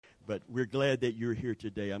But we're glad that you're here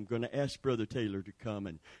today. I'm going to ask Brother Taylor to come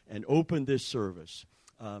and open this service.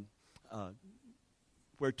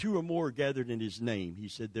 Where two or more are gathered in his name, he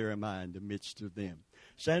said, there am I in the midst of them.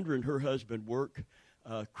 Sandra and her husband work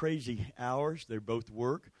crazy hours. They both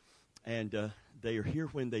work, and they are here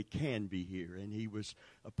when they can be here. And he was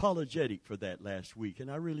apologetic for that last week, and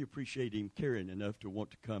I really appreciate him caring enough to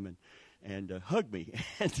want to come and hug me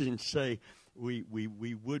and say we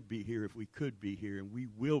would be here if we could be here, and we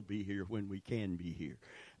will be here when we can be here.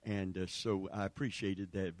 And so I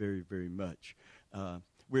appreciated that very, very much.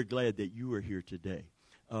 We're glad that you are here today.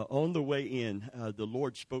 On the way in, the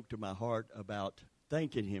Lord spoke to my heart about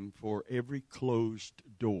thanking him for every closed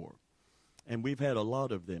door. And we've had a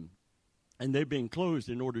lot of them. And they've been closed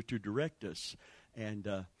in order to direct us.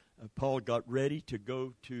 And Paul got ready to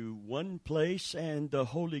go to one place, and the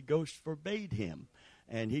Holy Ghost forbade him.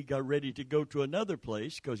 And he got ready to go to another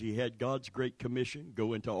place because he had God's great commission,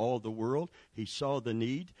 go into all the world. He saw the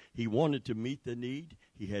need. He wanted to meet the need.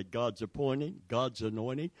 He had God's appointing, God's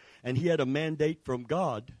anointing, and he had a mandate from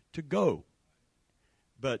God to go.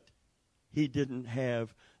 But he didn't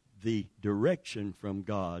have the direction from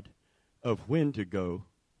God of when to go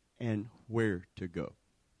and where to go.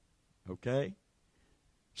 Okay?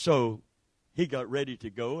 So he got ready to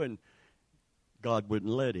go, and God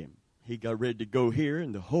wouldn't let him. He got ready to go here,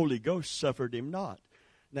 and the Holy Ghost suffered him not.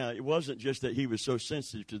 Now, it wasn't just that he was so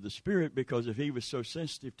sensitive to the Spirit, because if he was so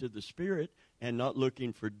sensitive to the Spirit and not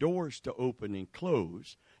looking for doors to open and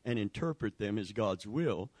close and interpret them as God's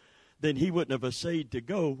will, then he wouldn't have essayed to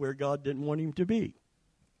go where God didn't want him to be.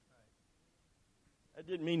 That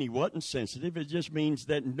didn't mean he wasn't sensitive. It just means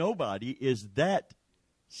that nobody is that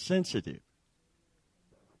sensitive.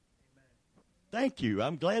 Thank you.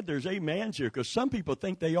 I'm glad there's amens here, because some people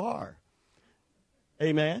think they are.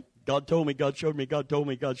 Amen. God told me, God showed me, God told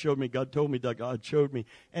me, God showed me, God told me, that God showed me.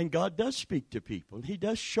 And God does speak to people. He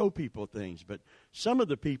does show people things. But some of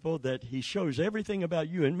the people that he shows everything about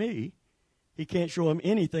you and me, he can't show them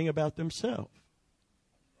anything about themselves.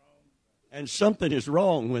 And something is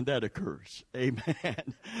wrong when that occurs.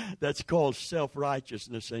 Amen. That's called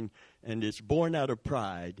self-righteousness, and it's born out of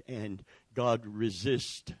pride. And God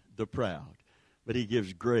resists the proud, but he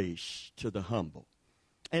gives grace to the humble.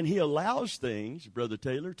 And he allows things, Brother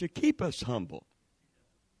Taylor, to keep us humble.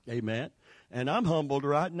 Amen. And I'm humbled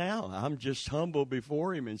right now. I'm just humble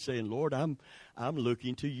before him and saying, Lord, I'm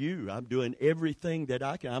looking to you. I'm doing everything that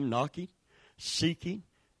I can. I'm knocking, seeking,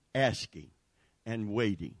 asking, and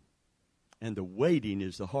waiting. And the waiting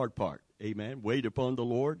is the hard part. Amen. Wait upon the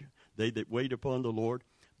Lord. They that wait upon the Lord.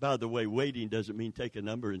 By the way, waiting doesn't mean take a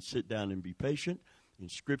number and sit down and be patient. In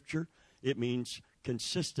Scripture, it means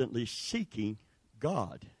consistently seeking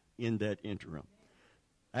God in that interim.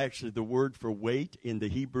 Actually, the word for wait in the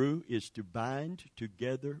Hebrew is to bind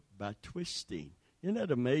together by twisting. Isn't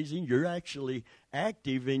that amazing? You're actually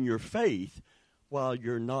active in your faith while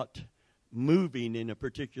you're not moving in a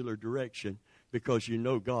particular direction, because you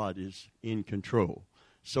know God is in control.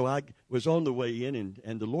 So I was on the way in,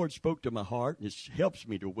 and the Lord spoke to my heart, and it helps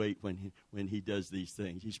me to wait when he does these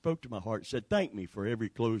things. He spoke to my heart and said, thank me for every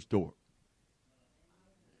closed door.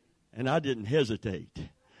 And I didn't hesitate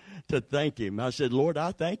to thank him. I said, Lord,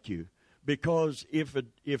 I thank you, because if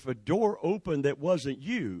a door opened that wasn't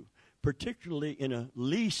you, particularly in a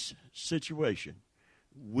lease situation,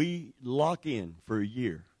 we lock in for a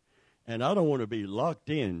year. And I don't want to be locked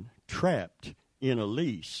in, trapped in a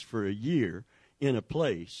lease for a year in a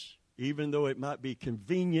place, even though it might be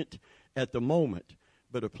convenient at the moment,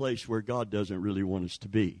 but a place where God doesn't really want us to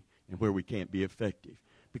be and where we can't be effective.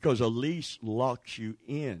 Because a lease locks you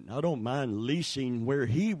in. I don't mind leasing where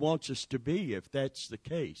he wants us to be if that's the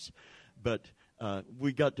case. But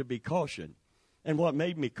we got to be cautious. And what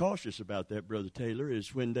made me cautious about that, Brother Taylor,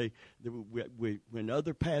 is when when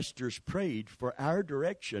other pastors prayed for our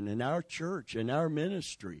direction and our church and our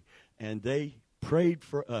ministry, and they prayed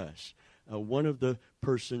for us. One of the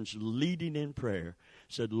persons leading in prayer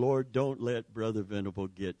said, Lord, don't let Brother Venable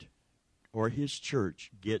or his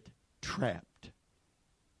church get trapped.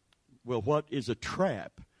 Well, what is a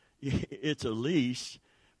trap? It's a lease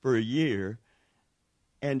for a year,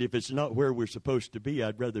 and if it's not where we're supposed to be,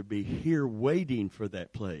 I'd rather be here waiting for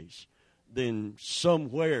that place than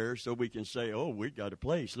somewhere so we can say, oh, we got a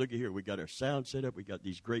place. Look at here. We got our sound set up. We got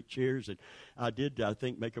these great chairs. And I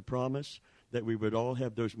think, make a promise that we would all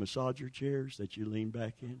have those massager chairs that you lean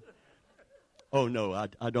back in. Oh, no,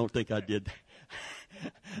 I don't think I did that.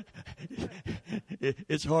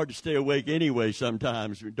 It's hard to stay awake anyway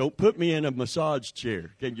sometimes. Don't put me in a massage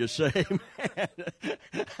chair. Can you say amen?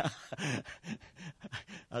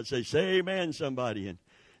 I'd say amen, somebody.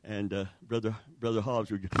 And Brother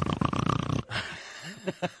Hobbs would go,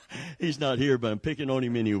 He's not here, but I'm picking on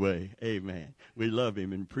him anyway. Amen. We love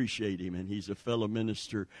him and appreciate him, and he's a fellow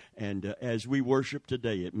minister. And as we worship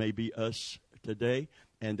today, it may be us today,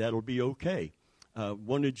 and that'll be okay.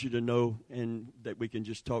 Wanted you to know and that we can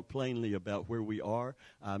just talk plainly about where we are.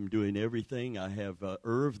 I'm doing everything. I have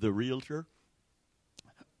Irv the Realtor.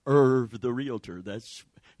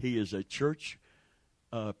 He is a church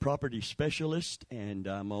property specialist, and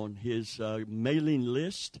I'm on his mailing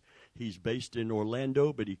list. He's based in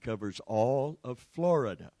Orlando, but he covers all of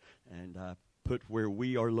Florida. And I put where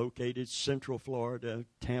we are located, Central Florida,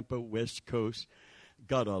 Tampa, West Coast.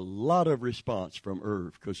 Got a lot of response from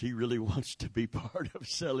Irv because he really wants to be part of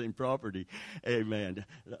selling property. Amen.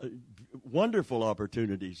 Wonderful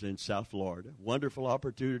opportunities in South Florida. Wonderful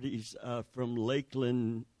opportunities from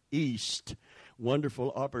Lakeland East.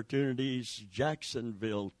 Wonderful opportunities,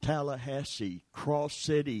 Jacksonville, Tallahassee, Cross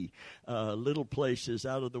City, little places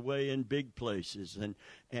out of the way and big places.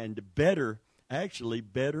 And better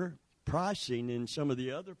pricing in some of the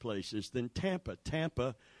other places than Tampa.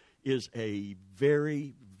 Tampa is a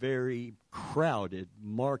very, very crowded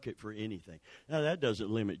market for anything. Now, that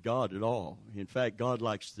doesn't limit God at all. In fact, God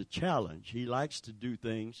likes the challenge. He likes to do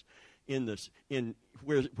things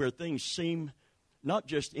where things seem not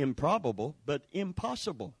just improbable, but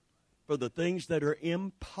impossible. For the things that are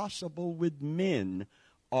impossible with men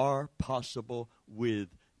are possible with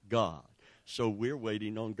God. So we're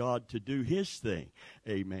waiting on God to do his thing.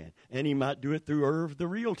 Amen. And he might do it through Irv the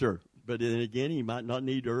Realtor. But then again, he might not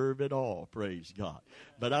need Irv at all, praise God.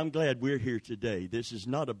 But I'm glad we're here today. This is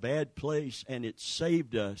not a bad place, and it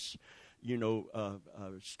saved us,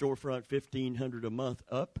 storefront $1,500 a month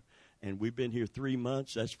up. And we've been here 3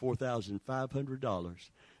 months. That's $4,500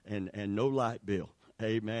 and no light bill.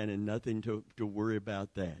 Amen. And nothing to worry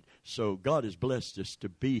about that. So God has blessed us to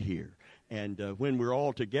be here. And when we're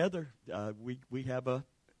all together, we have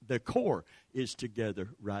the core is together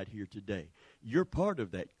right here today. You're part of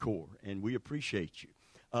that core, and we appreciate you.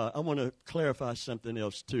 I want to clarify something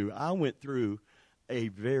else, too. I went through a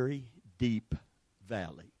very deep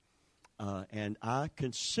valley, and I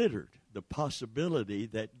considered the possibility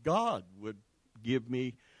that God would give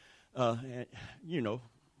me,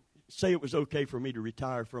 say it was okay for me to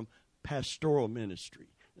retire from pastoral ministry.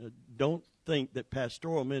 Don't think that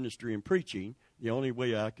pastoral ministry and preaching, the only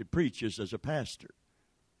way I could preach is as a pastor.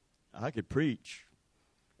 I could preach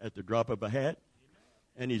at the drop of a hat,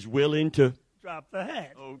 and he's willing to drop the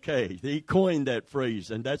hat. Okay, he coined that phrase,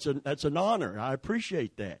 and that's an honor. I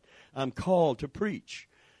appreciate that. I'm called to preach,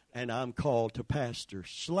 and I'm called to pastor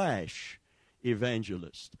 /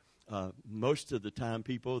 evangelist. Most of the time,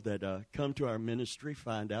 people that come to our ministry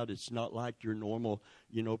find out it's not like your normal,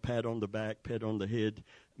 pat on the back, pat on the head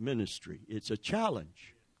ministry. It's a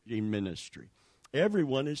challenge in ministry.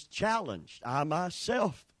 Everyone is challenged. I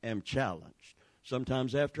myself am challenged.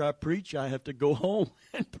 Sometimes after I preach, I have to go home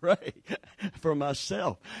and pray for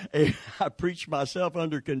myself. I preach myself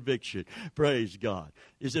under conviction. Praise God.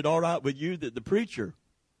 Is it all right with you that the preacher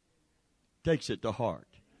takes it to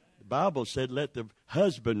heart? The Bible said, let the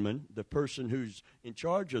husbandman, the person who's in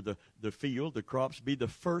charge of the field, the crops, be the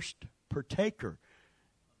first partaker.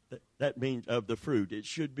 That means of the fruit. It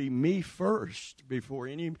should be me first before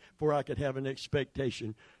I could have an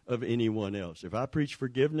expectation of anyone else. If I preach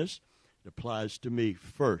forgiveness, it applies to me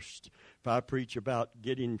first. If I preach about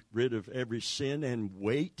getting rid of every sin and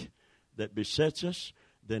weight that besets us,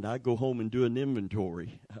 then I go home and do an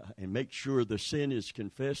inventory and make sure the sin is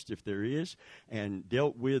confessed if there is and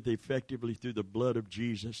dealt with effectively through the blood of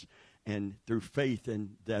Jesus and through faith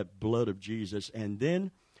in that blood of Jesus. And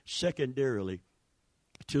then secondarily,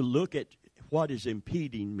 to look at what is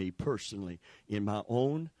impeding me personally in my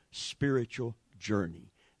own spiritual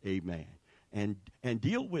journey. Amen. And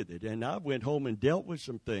deal with it. And I went home and dealt with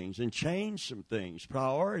some things and changed some things,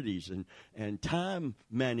 priorities and time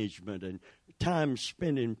management and time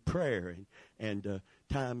spent in prayer and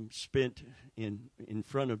time spent in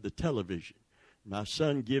front of the television. My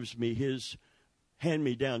son gives me his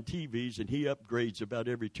hand-me-down TVs, and he upgrades about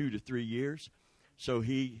every 2 to 3 years. So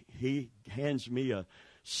he hands me a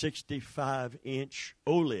 65-inch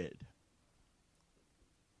OLED.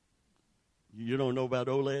 You don't know about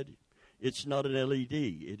OLED? It's not an LED.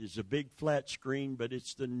 It is a big flat screen, but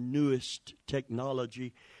it's the newest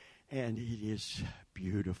technology, and it is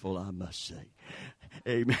beautiful, I must say.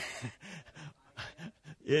 Amen.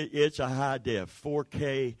 It's a high def,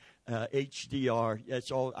 4K HDR.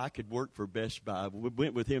 That's all. I could work for Best Buy. We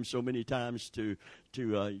went with him so many times to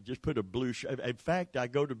just put a blue. In fact, I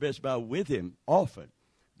go to Best Buy with him often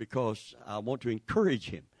because I want to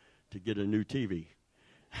encourage him to get a new TV.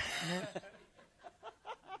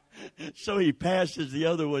 So he passes the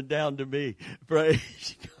other one down to me.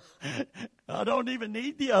 Praise God. I don't even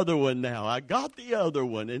need the other one now. I got the other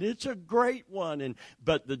one, and it's a great one.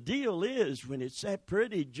 But the deal is, when it's that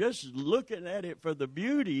pretty, just looking at it for the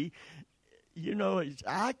beauty, you know, it's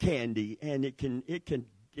eye candy, and it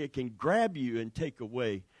can grab you and take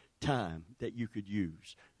away time that you could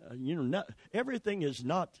use. Everything is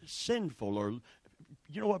not sinful, or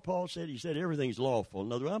you know what Paul said? He said everything's lawful.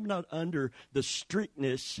 In other words, I'm not under the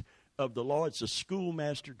strictness of the law. It's a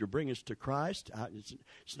schoolmaster to bring us to Christ.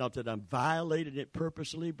 It's not that I'm violating it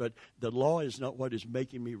purposely, but the law is not what is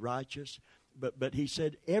making me righteous. But he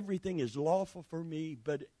said everything is lawful for me,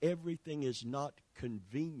 but everything is not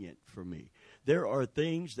convenient for me. There are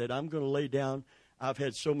things that I'm going to lay down. I've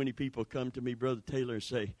had so many people come to me, Brother Taylor, and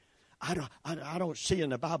say, I don't see in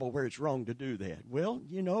the Bible where it's wrong to do that. Well,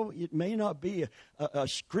 you know, it may not be a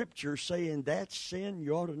scripture saying that's sin,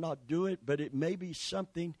 you ought to not do it, but it may be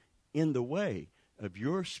something in the way of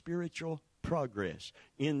your spiritual progress,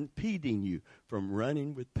 impeding you from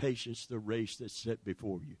running with patience the race that's set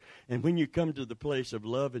before you. And when you come to the place of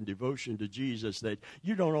love and devotion to Jesus, that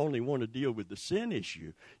you don't only want to deal with the sin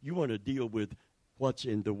issue, you want to deal with what's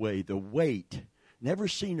in the way, the weight. Never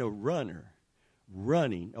seen a runner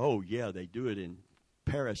running. Oh, yeah, they do it in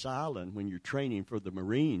Paris Island when you're training for the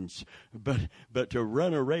Marines. But to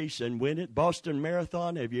run a race and win it, Boston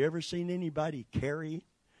Marathon, have you ever seen anybody carry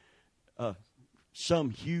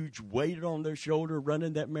some huge weight on their shoulder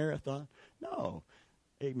running that marathon? No.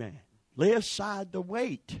 Amen. Lay aside the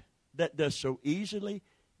weight that does so easily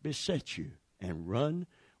beset you and run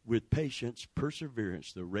with patience,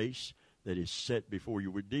 perseverance, the race that is set before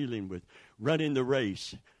you. We're dealing with running the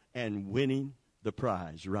race and winning the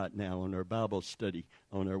prize right now on our Bible study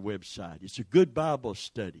on our website. It's a good Bible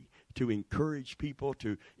study to encourage people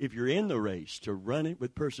to, if you're in the race, to run it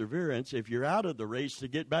with perseverance. If you're out of the race, to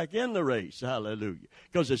get back in the race. Hallelujah.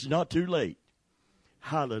 Because it's not too late.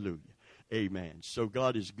 Hallelujah. Amen. So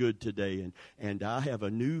God is good today, and I have a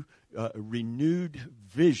new, renewed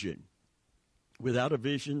vision. Without a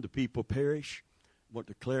vision, the people perish. I want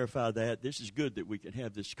to clarify that. This is good that we can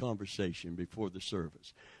have this conversation before the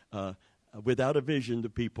service. Without a vision, the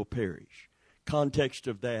people perish. Context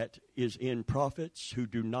of that is in prophets who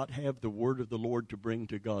do not have the word of the Lord to bring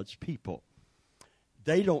to God's people.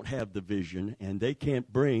 They don't have the vision, and they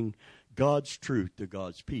can't bring God's truth to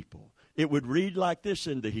God's people. It would read like this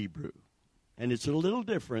in the Hebrew, and it's a little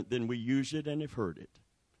different than we use it and have heard it.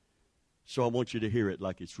 So I want you to hear it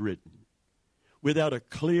like it's written. Without a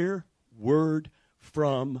clear word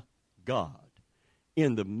from God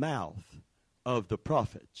in the mouth of the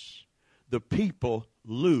prophets, the people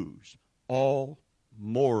lose all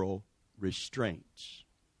moral restraints.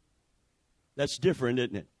 That's different,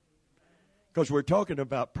 isn't it? Because we're talking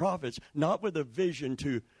about prophets, not with a vision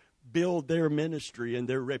to build their ministry and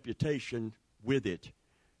their reputation with it,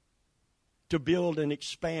 to build and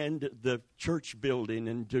expand the church building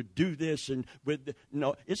and to do this and with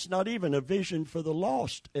no, it's not even a vision for the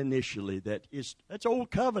lost initially. That's old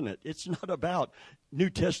covenant. It's not about New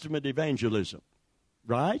Testament evangelism,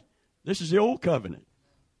 right? This is the old covenant.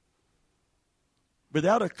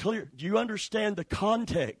 Without a clear, do you understand the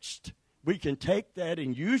context? We can take that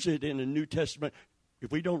and use it in the New Testament.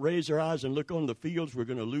 If we don't raise our eyes and look on the fields, we're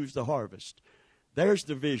going to lose the harvest. There's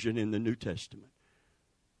the vision in the New Testament.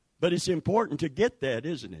 But it's important to get that,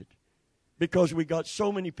 isn't it? Because we got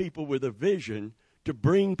so many people with a vision to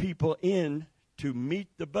bring people in to meet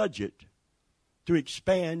the budget, to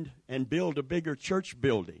expand and build a bigger church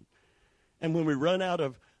building. And when we run out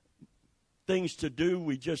of things to do,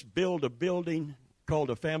 we just build a building called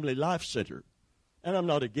a Family Life Center. And I'm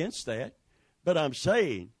not against that, but I'm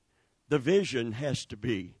saying the vision has to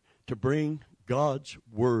be to bring God's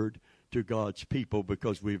word to God's people,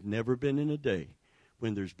 because we've never been in a day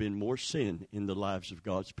when there's been more sin in the lives of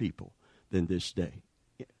God's people than this day,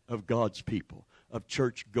 of God's people, of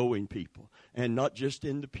church-going people, and not just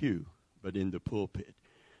in the pew, but in the pulpit.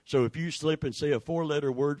 So if you slip and say a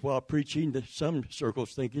 4-letter word while preaching, some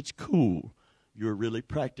circles think it's cool. You're really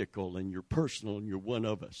practical and you're personal and you're one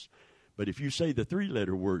of us. But if you say the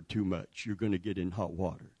 3-letter word too much, you're going to get in hot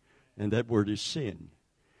water. And that word is sin.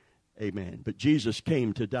 Amen. But Jesus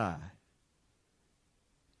came to die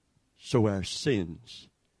so our sins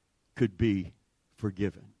could be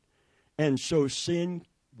forgiven. And so sin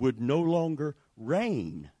would no longer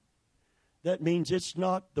reign. That means it's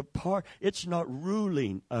not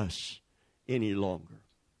ruling us any longer.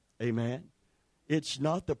 Amen. It's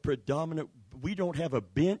not the predominant. We don't have a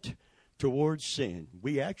bent towards sin.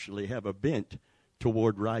 We actually have a bent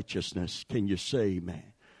toward righteousness. Can you say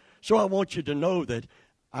amen? So I want you to know that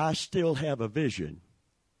I still have a vision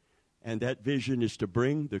And that vision is to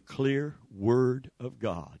bring the clear Word of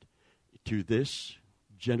God to this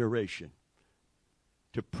generation,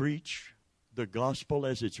 to preach the gospel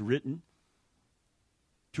as it's written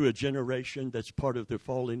to a generation that's part of their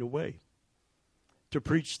falling away, to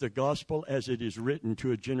preach the gospel as it is written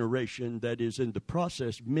to a generation that is in the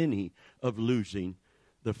process, many, of losing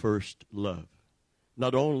the first love.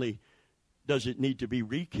 Not only does it need to be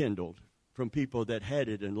rekindled from people that had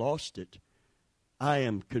it and lost it, I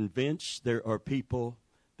am convinced there are people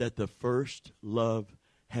that the first love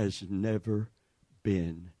has never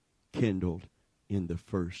been kindled in the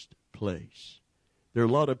first place. There are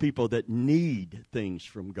a lot of people that need things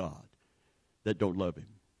from God that don't love Him.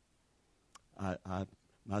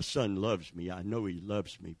 My son loves me. I know he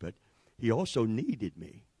loves me, but he also needed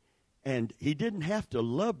me. And he didn't have to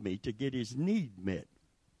love me to get his need met.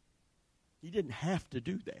 He didn't have to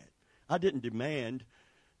do that. I didn't demand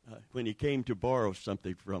when he came to borrow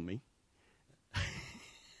something from me.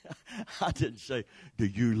 I didn't say, "Do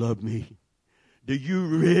you love me? Do you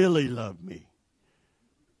really love me?"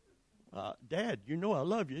 "Dad, you know I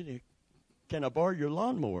love you. Can I borrow your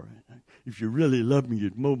lawnmower?" "If you really love me,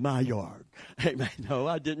 you'd mow my yard." Amen. No,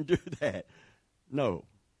 I didn't do that. No.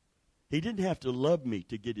 He didn't have to love me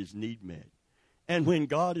to get his need met. And when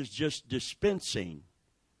God is just dispensing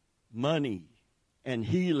money and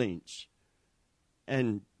healings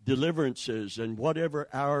and deliverances and whatever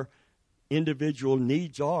our individual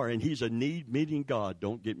needs are, and He's a need-meeting God,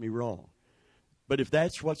 don't get me wrong. But if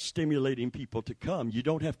that's what's stimulating people to come, you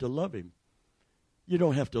don't have to love Him. You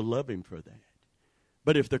don't have to love Him for that.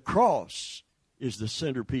 But if the cross is the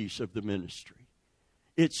centerpiece of the ministry,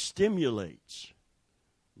 it stimulates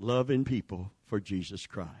love in people for Jesus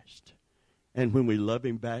Christ. And when we love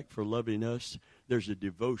Him back for loving us, there's a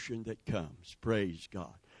devotion that comes. Praise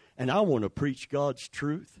God. And I want to preach God's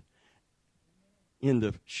truth in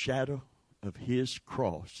the shadow of His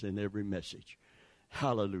cross in every message.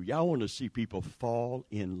 Hallelujah. I want to see people fall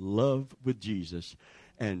in love with Jesus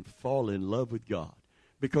and fall in love with God.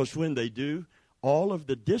 Because when they do, all of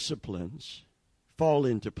the disciplines fall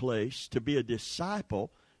into place to be a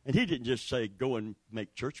disciple. And He didn't just say, go and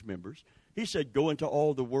make church members. He said, go into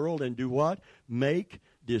all the world and do what? Make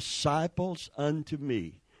disciples unto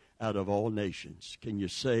me out of all nations. Can you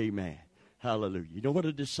say amen? Hallelujah. You know what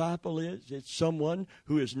a disciple is? It's someone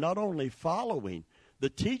who is not only following the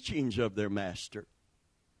teachings of their master,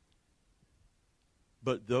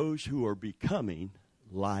 but those who are becoming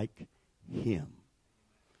like Him.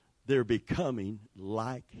 They're becoming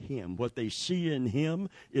like Him. What they see in Him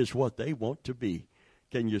is what they want to be.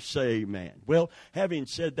 Can you say amen? Well, having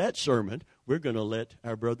said that sermon, we're going to let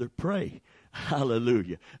our brother pray.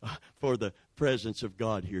 Hallelujah. For the presence of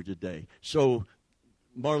God here today. So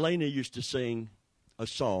Marlena used to sing a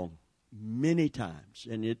song many times,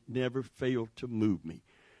 and it never failed to move me.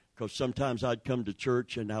 Because sometimes I'd come to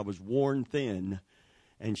church and I was worn thin,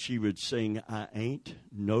 and she would sing, "I ain't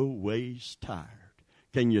no ways tired."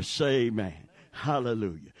 Can you say amen?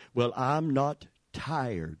 Hallelujah. Well, I'm not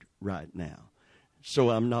tired right now.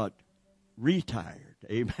 So I'm not retired.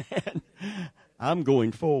 Amen. I'm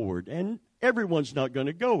going forward. And everyone's not going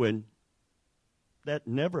to go, and that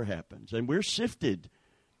never happens. And we're sifted.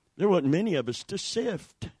 There weren't many of us to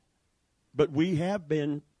sift. But we have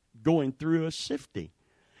been going through a sifting.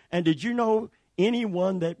 And did you know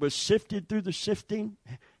anyone that was sifted through the sifting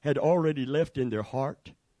had already left in their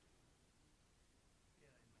heart?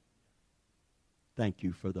 Thank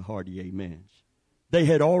you for the hearty amens. They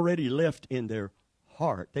had already left in their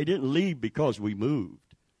heart. They didn't leave because we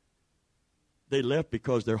moved. They left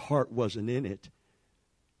because their heart wasn't in it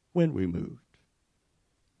when we moved.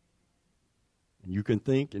 And you can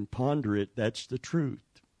think and ponder it. That's the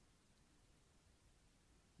truth.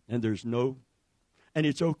 And and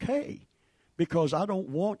it's okay, because I don't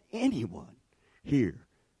want anyone here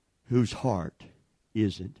whose heart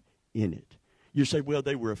isn't in it. You say, well,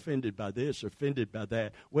 they were offended by this, offended by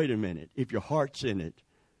that. Wait a minute. If your heart's in it,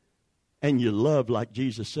 and you love like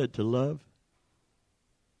Jesus said to love,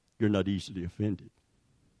 you're not easily offended.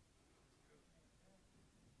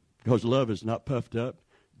 Because love is not puffed up,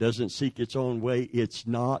 doesn't seek its own way. It's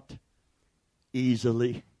not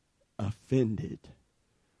easily offended.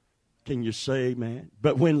 Can you say amen?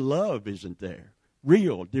 But when love isn't there,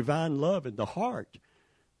 real, divine love in the heart,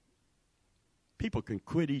 people can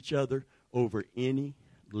quit each other over any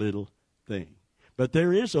little thing. But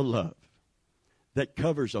there is a love that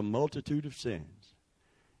covers a multitude of sins.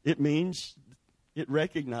 It means it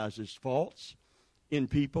recognizes faults in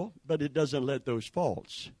people, but it doesn't let those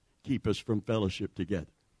faults keep us from fellowship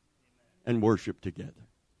together and worship together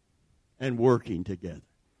and working together.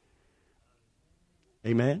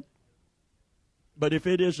 Amen? But if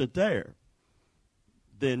it isn't there,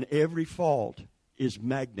 then every fault is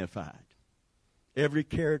magnified. Every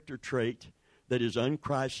character trait that is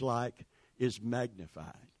unchristlike is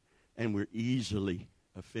magnified, and we're easily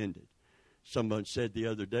offended. Someone said the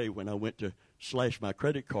other day when I went to slash my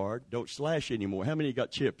credit card, don't slash anymore. How many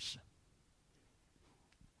got chips?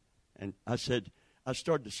 And I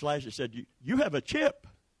started to slash. I said, you have a chip.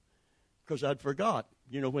 Because I'd forgot,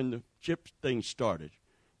 when the chip thing started,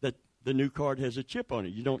 that the new card has a chip on it.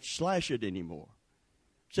 You don't slash it anymore.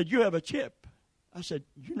 I said, you have a chip. I said,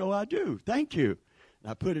 I do. Thank you.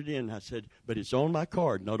 And I put it in. I said, but it's on my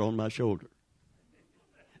card, not on my shoulder.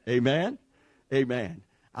 Amen? Amen.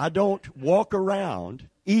 I don't walk around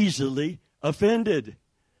easily offended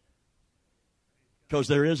because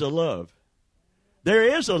there is a love. There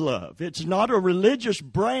is a love. It's not a religious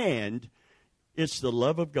brand. It's the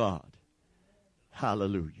love of God.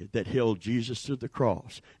 Hallelujah. That held Jesus to the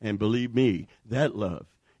cross. And believe me, that love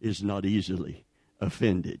is not easily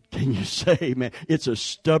offended. Can you say amen? It's a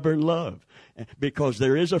stubborn love because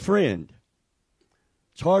there is a friend.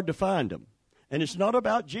 It's hard to find them. And it's not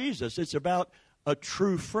about Jesus. It's about a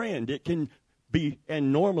true friend. It can be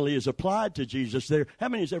and normally is applied to Jesus. How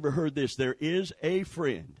many has ever heard this? There is a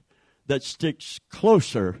friend that sticks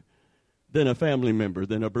closer than a family member,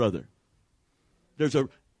 than a brother.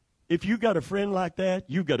 If you got a friend like that,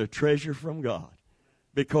 you got a treasure from God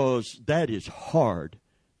because that is hard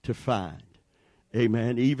to find.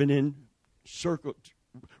 Amen. Even in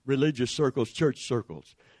religious circles, church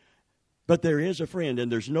circles. But there is a friend,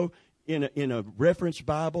 and there's no, in a reference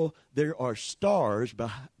Bible, there are stars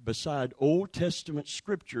beside Old Testament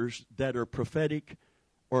scriptures that are prophetic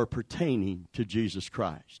or pertaining to Jesus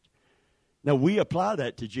Christ. Now, we apply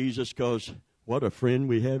that to Jesus because what a friend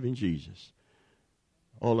we have in Jesus.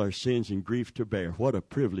 All our sins and grief to bear. What a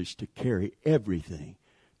privilege to carry everything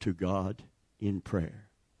to God in prayer.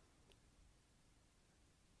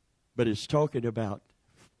 But it's talking about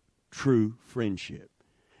true friendship.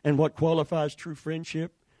 And what qualifies true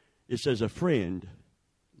friendship? It says a friend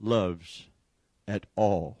loves at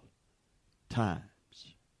all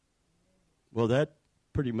times. Well, that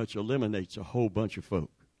pretty much eliminates a whole bunch of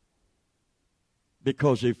folk.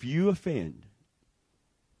 Because if you offend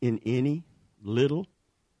in any little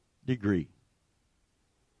degree,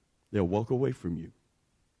 they'll walk away from you.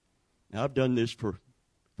 Now, I've done this for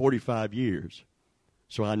 45 years,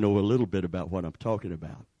 so I know a little bit about what I'm talking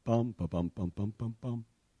about. Bum, bum, bum, bum, bum, bum, bum.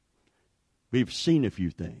 We've seen a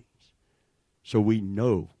few things, so we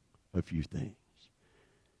know a few things.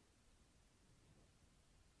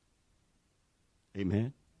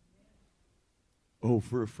 Amen? Oh,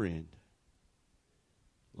 for a friend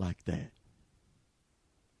like that.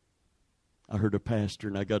 I heard a pastor,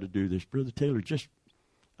 and I got to do this. Brother Taylor,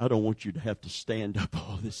 I don't want you to have to stand up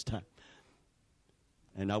all this time.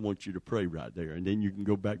 And I want you to pray right there, and then you can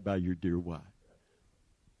go back by your dear wife.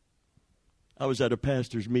 I was at a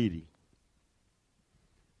pastor's meeting,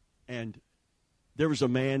 and there was a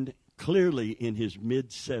man clearly in his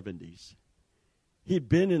mid-70s. He'd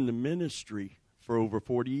been in the ministry for over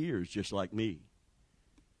 40 years, just like me.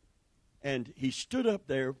 And he stood up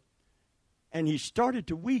there, and he started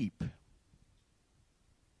to weep.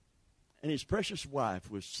 And his precious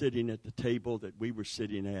wife was sitting at the table that we were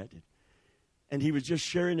sitting at. And he was just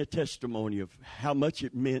sharing a testimony of how much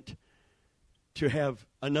it meant to have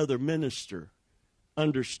another minister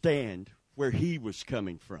understand where he was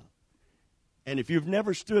coming from. And if you've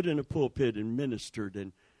never stood in a pulpit and ministered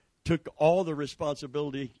and took all the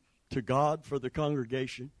responsibility to God for the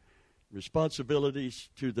congregation, responsibilities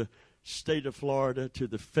to the state of Florida, to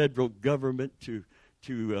the federal government, to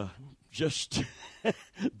just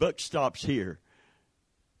buck stops here.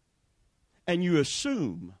 And you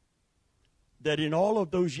assume that in all of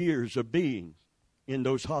those years of being in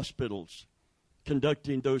those hospitals,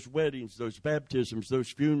 conducting those weddings, those baptisms, those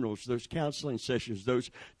funerals, those counseling sessions, those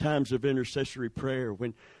times of intercessory prayer,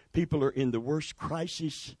 when people are in the worst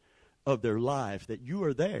crisis of their life, that you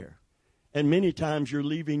are there. And many times you're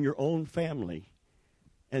leaving your own family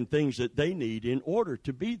and things that they need in order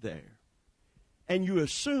to be there. And you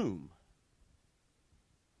assume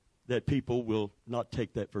that people will not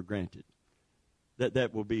take that for granted,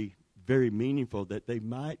 that will be very meaningful, that they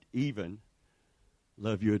might even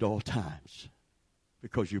love you at all times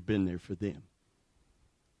because you've been there for them.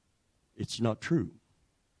 It's not true.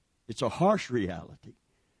 It's a harsh reality.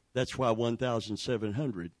 That's why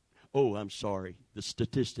 1,700, I'm sorry, the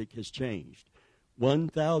statistic has changed.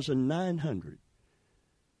 1,900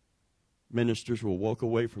 ministers will walk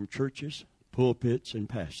away from churches, pulpits, and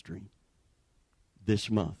pastoring this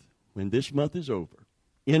month. When this month is over,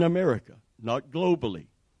 in America, not globally,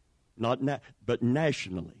 but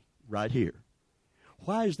nationally, right here.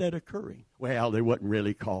 Why is that occurring? Well, they wasn't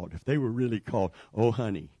really called. If they were really called, oh,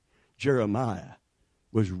 honey, Jeremiah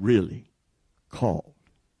was really called.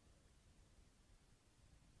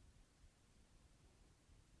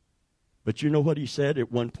 But you know what he said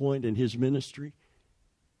at one point in his ministry?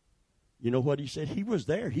 You know what he said? He was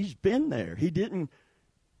there. He's been there. He didn't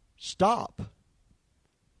stop.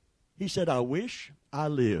 He said, I wish I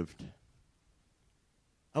lived.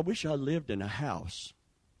 I wish I lived in a house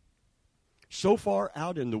so far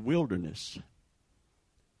out in the wilderness,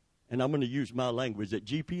 and I'm going to use my language, that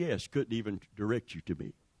GPS couldn't even direct you to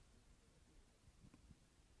me.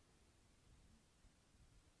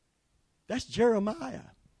 That's Jeremiah.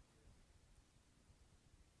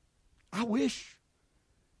 I wish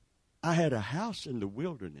I had a house in the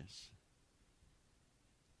wilderness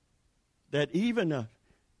that even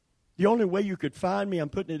the only way you could find me, I'm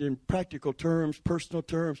putting it in practical terms, personal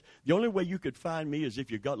terms, the only way you could find me is if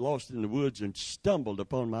you got lost in the woods and stumbled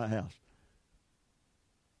upon my house.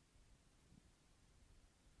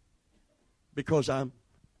 Because I'm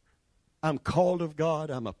called of God,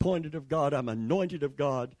 I'm appointed of God, I'm anointed of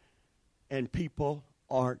God, and people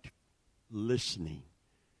aren't listening.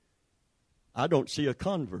 I don't see a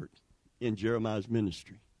convert in Jeremiah's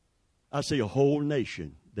ministry. I see a whole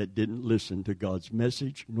nation that didn't listen to God's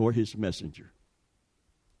message nor his messenger.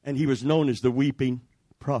 And he was known as the weeping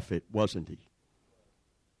prophet, wasn't he?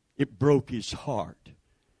 It broke his heart.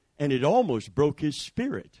 And it almost broke his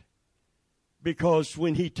spirit. Because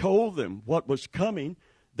when he told them what was coming,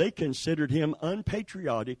 they considered him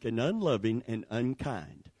unpatriotic and unloving and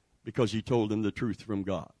unkind. Because he told them the truth from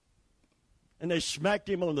God. And they smacked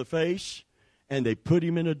him on the face and they put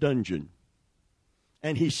him in a dungeon.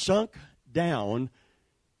 And he sunk down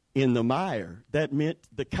in the mire. That meant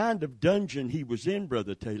the kind of dungeon he was in,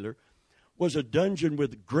 Brother Taylor, was a dungeon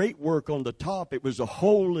with great work on the top. It was a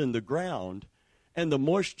hole in the ground, and the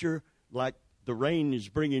moisture, like the rain is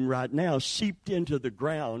bringing right now, seeped into the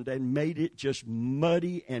ground and made it just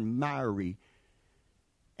muddy and miry.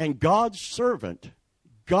 And God's servant,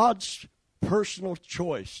 God's personal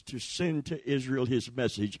choice to send to Israel his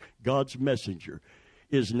message, God's messenger,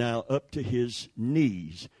 is now up to his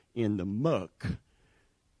knees in the muck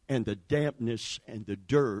and the dampness and the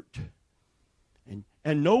dirt.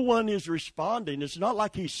 And no one is responding. It's not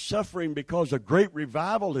like he's suffering because a great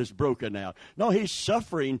revival has broken out. No, he's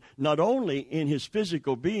suffering not only in his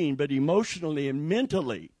physical being, but emotionally and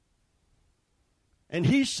mentally. And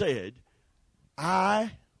he said,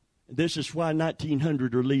 this is why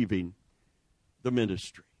 1900 are leaving the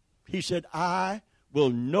ministry. He said, I will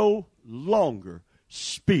no longer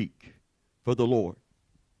speak for the Lord.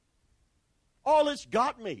 All it's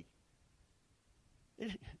got me.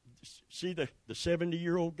 See the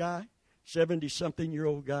 70-year-old guy,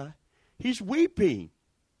 70-something-year-old guy? He's weeping.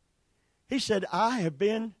 He said, I have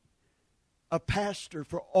been a pastor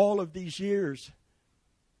for all of these years,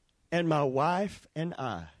 and my wife and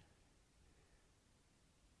I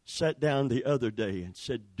sat down the other day and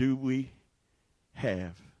said, do we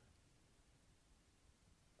have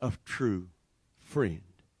a true friend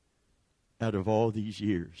out of all these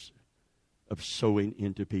years of sowing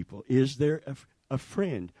into people? Is there a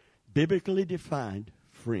friend, biblically defined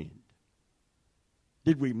friend?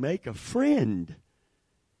 Did we make a friend?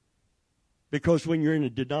 Because when you're in a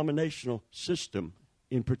denominational system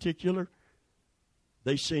in particular,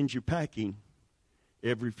 they send you packing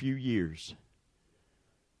every few years.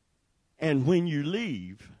 And when you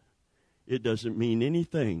leave, it doesn't mean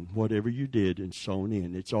anything, whatever you did and sown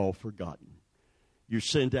in. It's all forgotten. You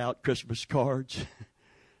send out Christmas cards,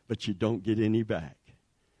 but you don't get any back.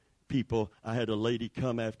 People, I had a lady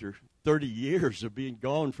come after 30 years of being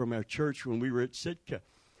gone from our church when we were at Sitka.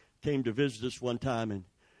 Came to visit us one time, and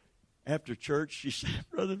after church, she said,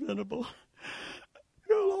 Brother Venable,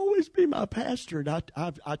 you'll always be my pastor. And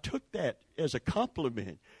I took that as a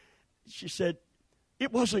compliment. She said,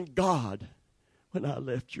 it wasn't God when I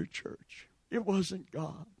left your church. It wasn't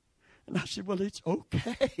God. And I said, well, it's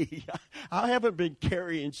okay. I haven't been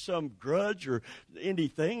carrying some grudge or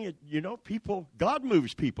anything. God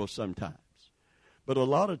moves people sometimes. But a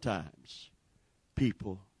lot of times,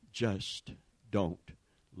 people just don't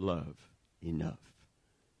love enough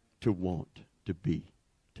to want to be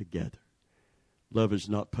together. Love is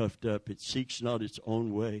not puffed up. It seeks not its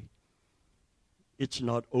own way. It's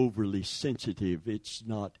not overly sensitive. It's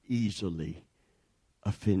not easily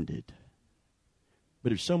offended.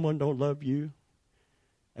 But if someone don't love you,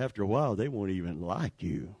 after a while, they won't even like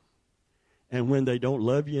you. And when they don't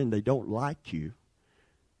love you and they don't like you,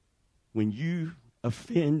 when you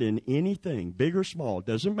offend in anything, big or small,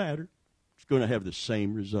 doesn't matter, It's going to have the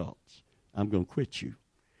same results. I'm going to quit you.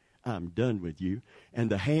 I'm done with you. And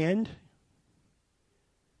the hand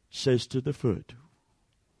says to the foot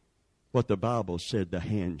what the Bible said the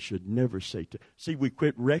hand should never say to. See, we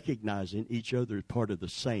quit recognizing each other as part of the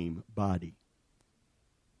same body.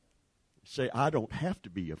 Say, I don't have to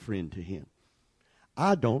be a friend to him.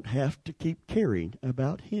 I don't have to keep caring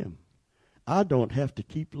about him. I don't have to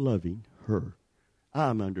keep loving her.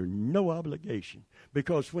 I'm under no obligation.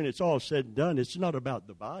 Because when it's all said and done, it's not about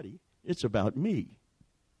the body. It's about me.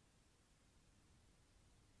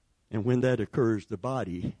 And when that occurs, the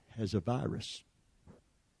body has a virus.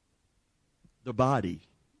 The body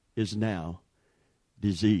is now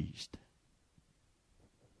diseased.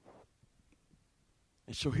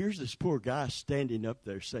 And so here's this poor guy standing up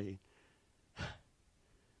there saying,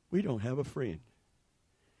 we don't have a friend.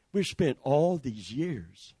 We've spent all these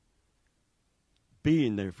years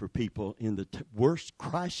being there for people in the worst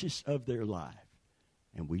crisis of their life,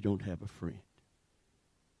 and we don't have a friend.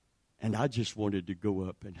 And I just wanted to go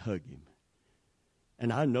up and hug him.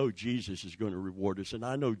 And I know Jesus is going to reward us. And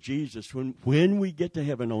I know Jesus, when we get to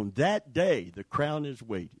heaven on that day, the crown is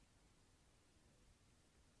waiting.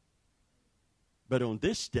 But on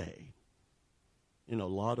this day, in a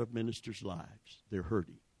lot of ministers' lives, they're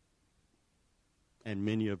hurting. And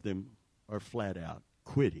many of them are flat out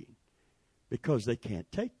quitting because they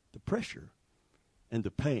can't take the pressure and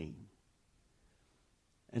the pain.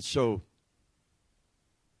 And so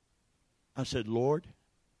I said, Lord,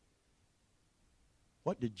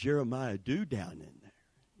 what did Jeremiah do down in there?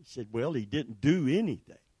 He said, well, he didn't do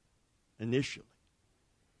anything initially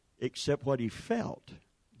except what he felt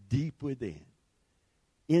deep within.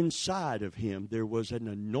 Inside of him, there was an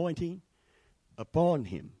anointing upon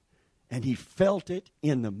him, and he felt it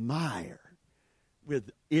in the mire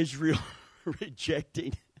with Israel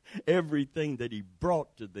rejecting everything that he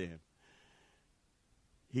brought to them.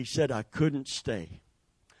 He said, I couldn't stay.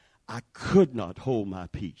 I could not hold my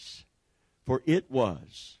peace, for it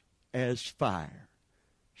was as fire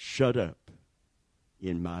shut up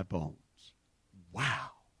in my bones.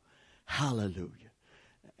 Wow. Hallelujah.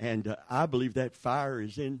 And I believe that fire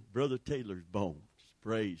is in Brother Taylor's bones.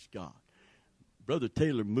 Praise God. Brother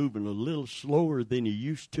Taylor moving a little slower than he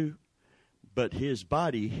used to, but his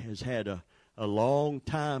body has had a long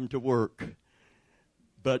time to work.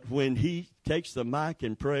 But when he takes the mic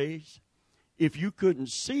and prays, if you couldn't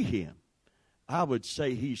see him, I would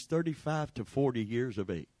say he's 35 to 40 years of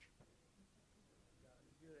age.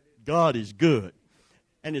 God is good.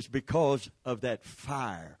 And it's because of that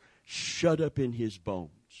fire shut up in his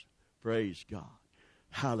bones. Praise God.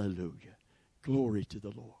 Hallelujah. Glory to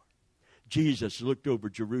the Lord. Jesus looked over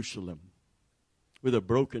Jerusalem with a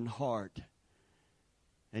broken heart,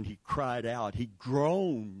 and he cried out. He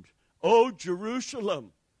groaned, "Oh,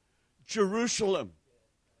 Jerusalem, Jerusalem,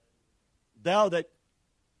 thou that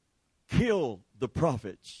kill the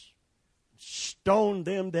prophets, stone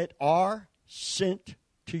them that are sent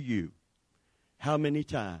to you. How many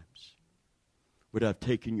times would I have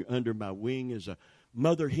taken you under my wing as a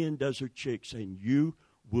mother hen does her chicks, and you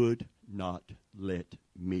would not let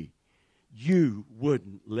me. You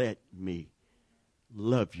wouldn't let me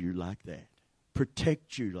love you like that,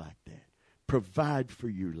 protect you like that, provide for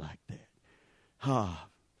you like that.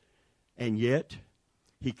 And yet,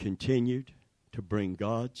 he continued to bring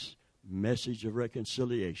God's message of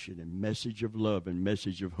reconciliation and message of love and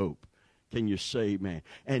message of hope. Can you say amen?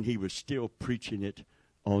 And he was still preaching it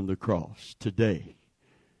on the cross. Today,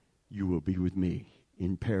 you will be with me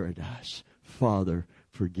in paradise. Father,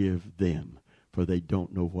 forgive them, for they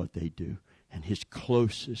don't know what they do. And his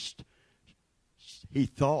closest, he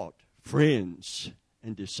thought, friends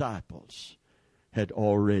and disciples had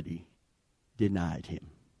already denied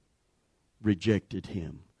him, rejected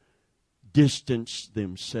him, distanced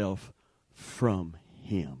themselves from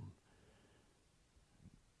him.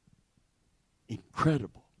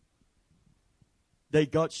 Incredible. They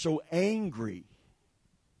got so angry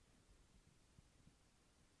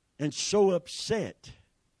and so upset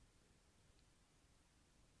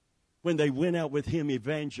when they went out with him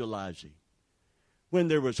evangelizing, when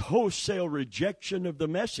there was wholesale rejection of the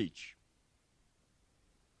message.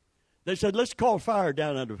 They said, let's call fire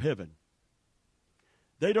down out of heaven.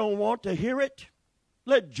 They don't want to hear it.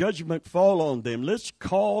 Let judgment fall on them. Let's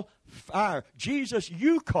call fire. Jesus,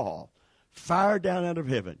 you call fire down out of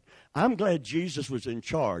heaven. I'm glad Jesus was in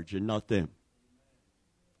charge and not them.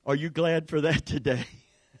 Are you glad for that today?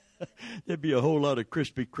 There'd be a whole lot of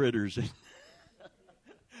crispy critters.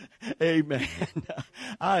 Amen.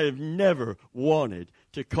 I have never wanted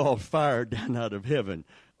to call fire down out of heaven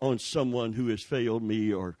on someone who has failed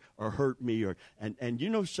me or hurt me. And you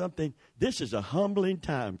know something? This is a humbling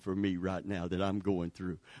time for me right now that I'm going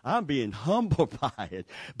through. I'm being humbled by it,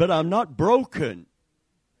 but I'm not broken.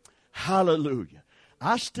 Hallelujah.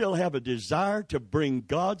 I still have a desire to bring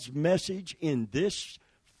God's message in this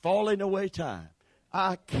falling away time.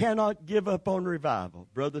 I cannot give up on revival,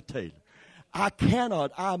 Brother Taylor. I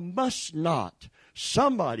cannot. I must not.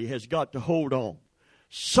 Somebody has got to hold on.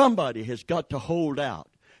 Somebody has got to hold out.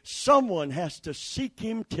 Someone has to seek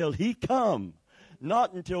him till he come.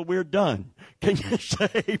 Not until we're done. Can you say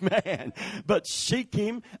amen? But seek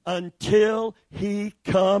him until he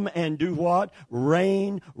come and do what?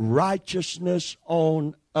 Rain righteousness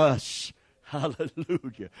on us.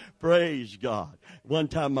 Hallelujah. Praise God. One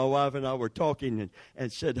time my wife and I were talking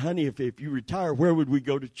and said, honey, if you retire, where would we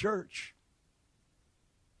go to church?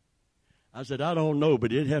 I said, I don't know,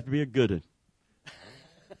 but it'd have to be a good one.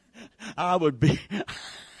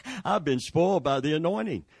 I've been spoiled by the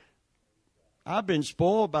anointing. I've been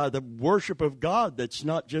spoiled by the worship of God that's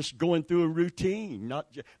not just going through a routine,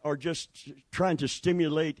 or just trying to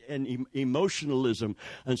stimulate an emotionalism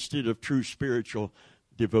instead of true spiritual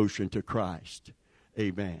devotion to Christ.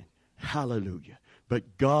 Amen. Hallelujah.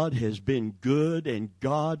 But God has been good and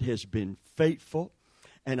God has been faithful.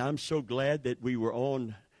 And I'm so glad that we were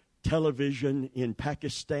on television in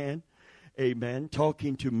Pakistan. Amen.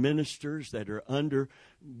 Talking to ministers that are under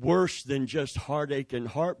worse than just heartache and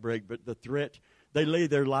heartbreak, but the threat, they lay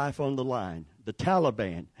their life on the line. The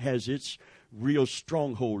Taliban has its real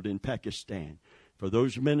stronghold in Pakistan for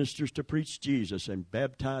those ministers to preach Jesus and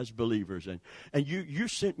baptize believers. And you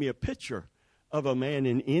sent me a picture of a man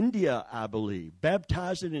in India, I believe,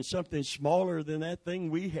 baptizing in something smaller than that thing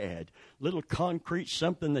we had. Little concrete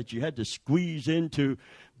something that you had to squeeze into,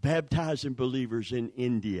 baptizing believers in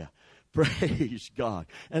India. Praise God.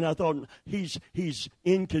 And I thought, he's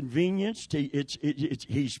inconvenienced.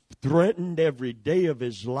 He's threatened every day of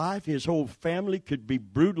his life. His whole family could be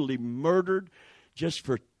brutally murdered just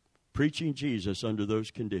for preaching Jesus under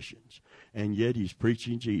those conditions. And yet he's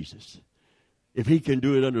preaching Jesus. If he can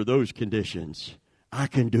do it under those conditions, I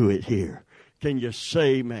can do it here. Can you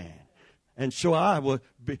say amen? And so I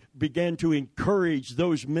began to encourage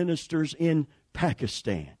those ministers in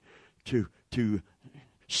Pakistan to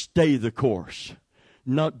stay the course,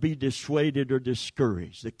 not be dissuaded or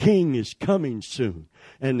discouraged. The king is coming soon,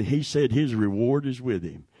 and he said his reward is with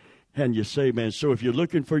him. And you say, man, so if you're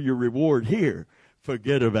looking for your reward here,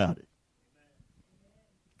 forget about it.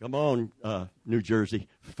 Come on, New Jersey,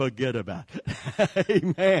 forget about it.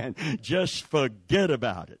 Amen. Just forget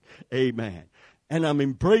about it. Amen. And I'm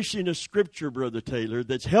embracing a scripture, Brother Taylor,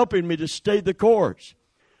 that's helping me to stay the course.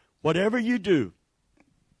 Whatever you do,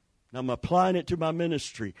 I'm applying it to my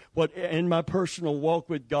ministry, in my personal walk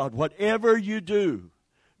with God. Whatever you do,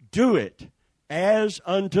 do it as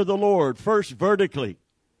unto the Lord. First, vertically,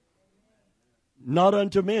 not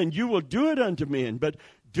unto men. You will do it unto men, but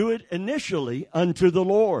do it initially unto the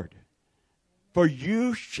Lord. For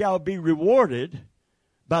you shall be rewarded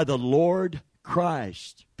by the Lord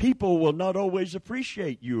Christ. People will not always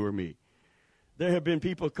appreciate you or me. There have been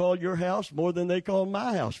people call your house more than they call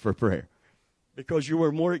my house for prayer, because you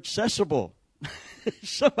were more accessible.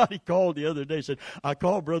 Somebody called the other day and said, I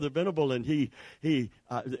called Brother Venable and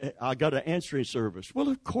I got an answering service. Well,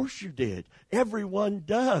 of course you did. Everyone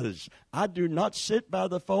does. I do not sit by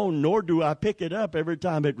the phone, nor do I pick it up every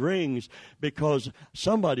time it rings, because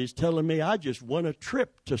somebody's telling me I just won a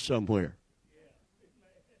trip to somewhere.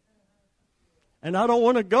 And I don't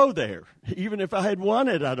want to go there. Even if I had won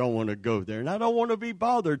it, I don't want to go there. And I don't want to be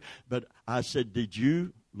bothered. But I said, did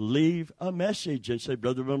you leave a message? And say,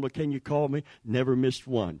 Brother Venable, can you call me? Never missed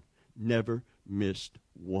one. Never missed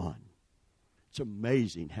one. It's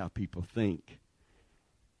amazing how people think.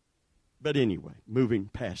 But anyway, moving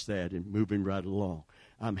past that and moving right along,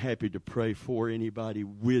 I'm happy to pray for anybody,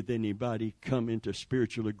 with anybody, come into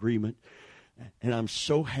spiritual agreement. And I'm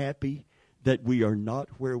so happy that we are not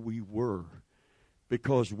where we were,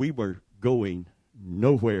 because we were going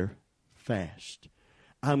nowhere fast.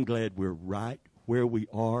 I'm glad we're right where we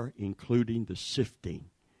are, including the sifting.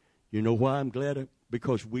 You know why I'm glad?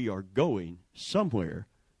 Because we are going somewhere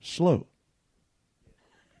slow.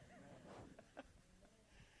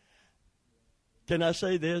 Can I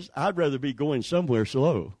say this? I'd rather be going somewhere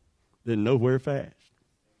slow than nowhere fast.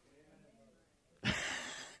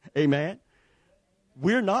 Amen?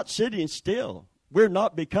 We're not sitting still. We're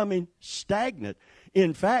not becoming stagnant.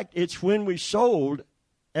 In fact, it's when we sold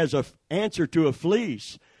as an answer to a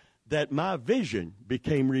fleece that my vision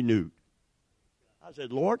became renewed. I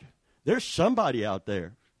said, Lord, there's somebody out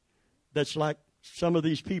there that's like some of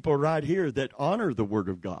these people right here that honor the Word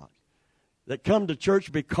of God, that come to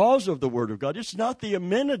church because of the Word of God. It's not the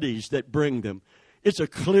amenities that bring them. It's a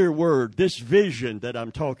clear word, this vision that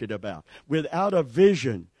I'm talking about. Without a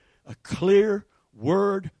vision, a clear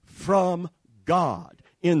word from God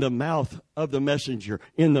in the mouth of the messenger,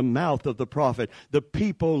 in the mouth of the prophet, the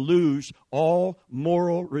people lose all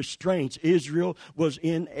moral restraints. Israel was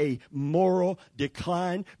in a moral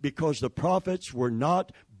decline because the prophets were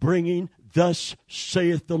not bringing "Thus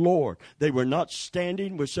saith the Lord." They were not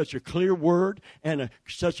standing with such a clear word and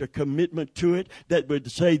such a commitment to it that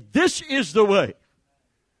would say, "This is the way.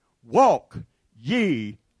 Walk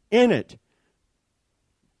ye in it."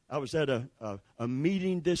 I was at a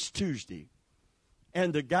meeting this Tuesday,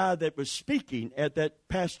 and the guy that was speaking at that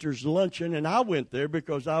pastor's luncheon, and I went there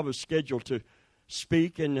because I was scheduled to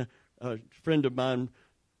speak, and a friend of mine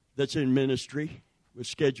that's in ministry was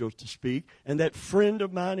scheduled to speak. And that friend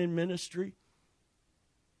of mine in ministry,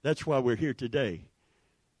 that's why we're here today.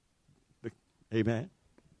 Amen?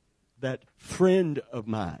 That friend of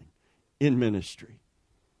mine in ministry,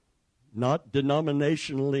 not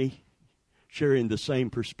denominationally sharing the same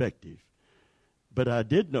perspective, but I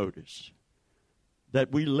did notice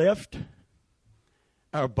that we left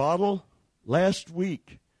our bottle last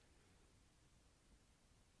week.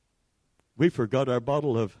 We forgot our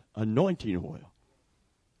bottle of anointing oil.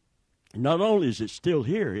 Not only is it still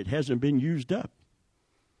here, it hasn't been used up.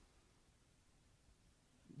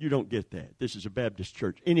 You don't get that. This is a Baptist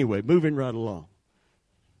church. Anyway, moving right along.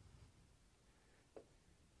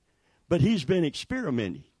 But he's been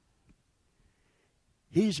experimenting.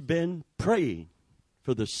 He's been praying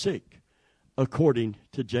for the sick according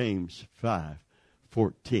to James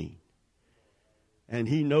 5:14. And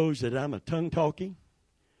he knows that I'm a tongue-talking,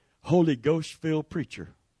 Holy Ghost-filled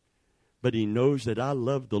preacher. But he knows that I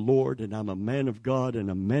love the Lord and I'm a man of God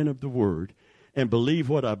and a man of the Word and believe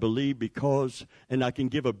what I believe because, and I can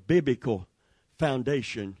give a biblical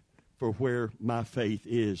foundation for where my faith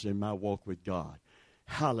is in my walk with God.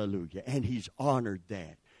 Hallelujah. And he's honored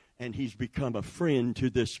that. And he's become a friend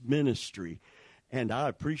to this ministry. And I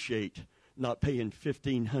appreciate not paying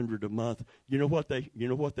 $1,500 a month. You know what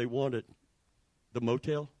they wanted? The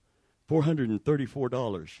motel?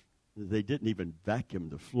 $434. They didn't even vacuum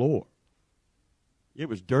the floor. It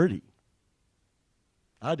was dirty.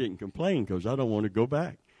 I didn't complain because I don't want to go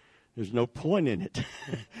back. There's no point in it.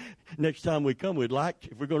 Next time we come, if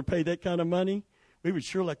we're going to pay that kind of money, we would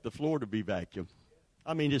sure like the floor to be vacuumed.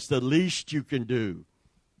 I mean, it's the least you can do.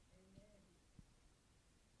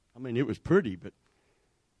 I mean, it was pretty, but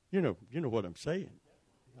you know what I'm saying.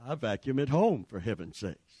 I vacuum at home, for heaven's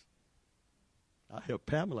sakes. I help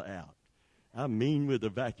Pamela out. I'm mean with a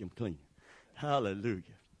vacuum cleaner. Hallelujah.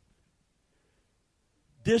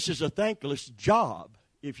 This is a thankless job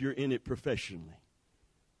if you're in it professionally.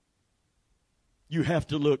 You have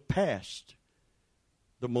to look past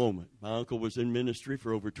the moment. My uncle was in ministry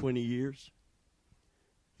for over 20 years.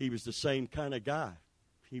 He was the same kind of guy.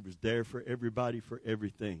 He was there for everybody, for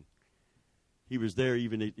everything. He was there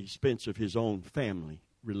even at the expense of his own family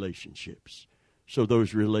relationships. So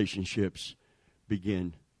those relationships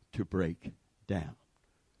begin to break down.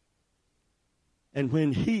 And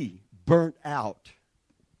when he burnt out,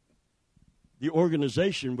 the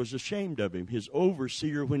organization was ashamed of him. His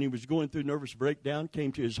overseer, when he was going through nervous breakdown,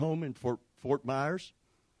 came to his home in Fort Myers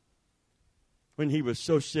when he was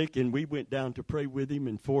so sick, and we went down to pray with him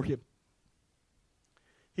and for him.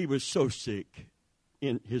 He was so sick,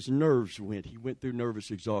 and his nerves went. He went through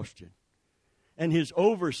nervous exhaustion. And his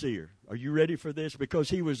overseer, are you ready for this?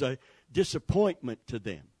 Because he was a disappointment to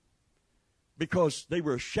them. Because they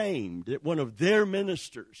were ashamed that one of their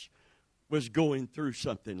ministers was going through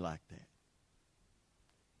something like that.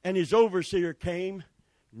 And his overseer came,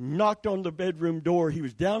 knocked on the bedroom door. He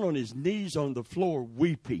was down on his knees on the floor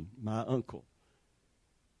weeping, my uncle.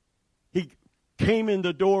 He came in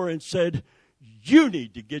the door and said, "You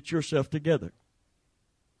need to get yourself together.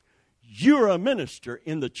 You're a minister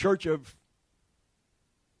in the church of..."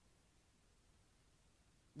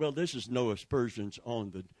 Well, this is no aspersions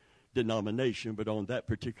on the denomination, but on that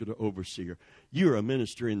particular overseer. You're a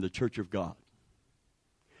minister in the church of God.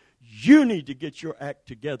 You need to get your act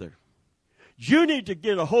together. You need to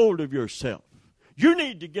get a hold of yourself. You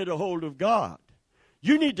need to get a hold of God.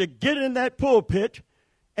 You need to get in that pulpit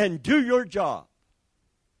and do your job.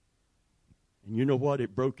 And you know what?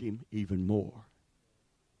 It broke him even more.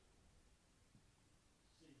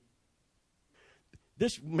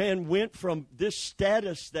 This man went from this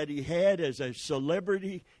status that he had as a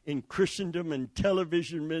celebrity in Christendom and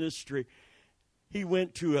television ministry. He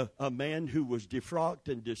went to a man who was defrocked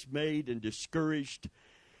and dismayed and discouraged.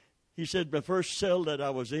 He said, the first cell that I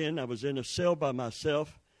was in a cell by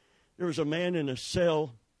myself. There was a man in a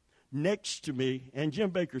cell next to me, and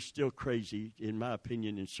Jim Bakker's still crazy, in my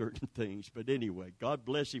opinion, in certain things. But anyway, God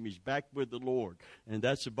bless him. He's back with the Lord, and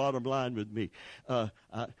that's the bottom line with me. A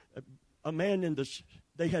man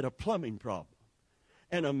they had a plumbing problem,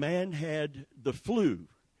 and a man had the flu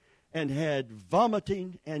and had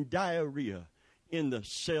vomiting and diarrhea in the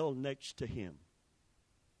cell next to him.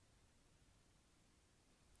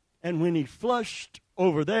 And when he flushed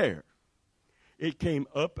over there, it came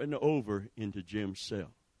up and over into Jim's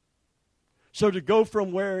cell. So to go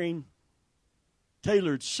from wearing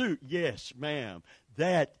tailored suit, yes, ma'am,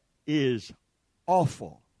 that is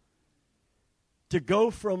awful. To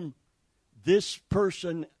go from this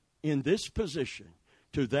person in this position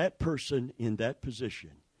to that person in that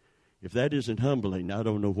position, if that isn't humbling, I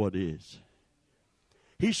don't know what is.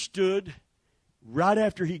 He stood right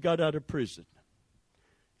after he got out of prison.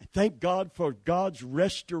 Thank God for God's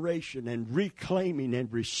restoration and reclaiming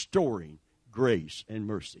and restoring grace and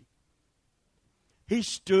mercy. He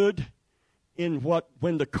stood in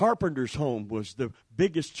when the Carpenter's Home was the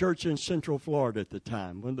biggest church in Central Florida at the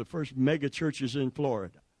time, one of the first mega churches in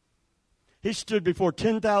Florida. He stood before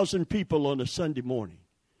 10,000 people on a Sunday morning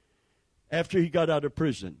after he got out of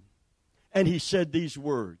prison, and he said these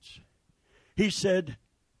words. He said,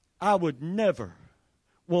 I would never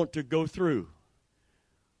want to go through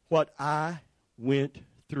what I went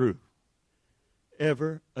through.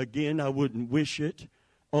 Ever again, I wouldn't wish it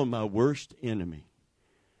on my worst enemy.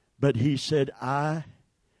 But he said, I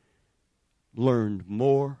learned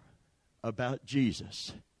more about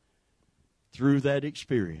Jesus through that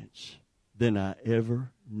experience than I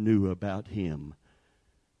ever knew about him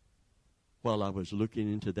while I was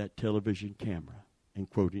looking into that television camera and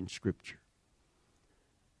quoting Scripture.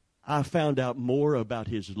 I found out more about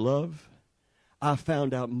his love. I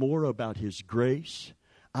found out more about his grace.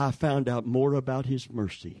 I found out more about his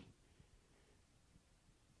mercy.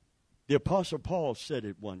 The Apostle Paul said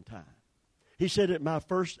it one time. He said at my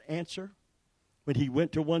first answer, when he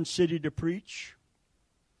went to one city to preach,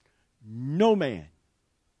 no man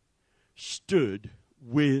stood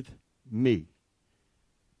with me.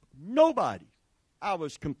 Nobody. I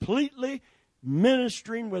was completely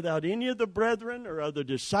ministering without any of the brethren or other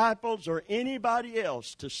disciples or anybody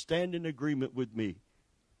else to stand in agreement with me.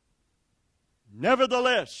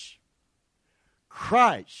 Nevertheless,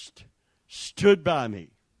 Christ stood by me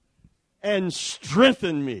and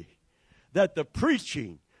strengthened me that the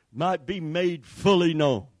preaching might be made fully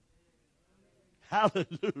known.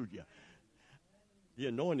 Hallelujah. The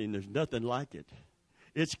anointing, there's nothing like it.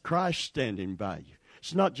 It's Christ standing by you.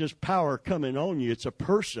 It's not just power coming on you. It's a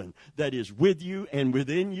person that is with you and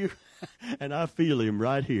within you. And I feel him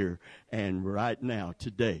right here and right now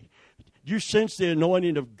today. You sense the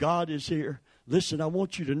anointing of God is here? Listen, I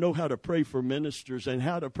want you to know how to pray for ministers and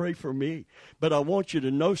how to pray for me. But I want you to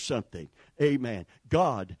know something. Amen.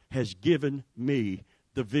 God has given me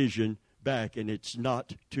the vision back, and it's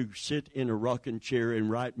not to sit in a rocking chair and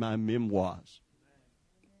write my memoirs.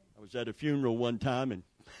 I was at a funeral one time, and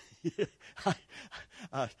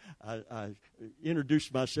I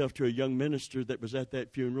introduced myself to a young minister that was at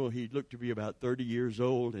that funeral. He looked to be about 30 years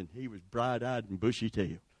old, and he was bright-eyed and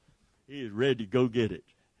bushy-tailed. He was ready to go get it.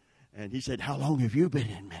 And he said, how long have you been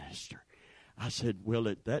in ministry? I said, well,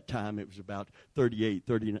 at that time, it was about 38,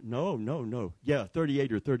 39. No. Yeah,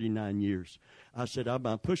 38 or 39 years. I said, I'm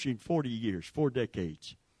pushing 40 years, 4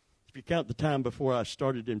 decades. If you count the time before I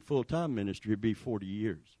started in full-time ministry, it'd be 40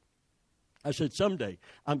 years. I said, someday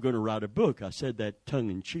I'm going to write a book. I said that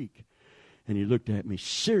tongue-in-cheek. And he looked at me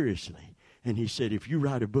seriously, and he said, if you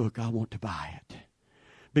write a book, I want to buy it.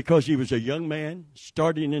 Because he was a young man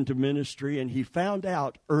starting into ministry, and he found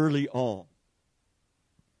out early on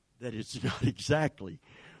that it's not exactly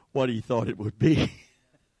what he thought it would be.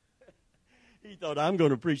 He thought, I'm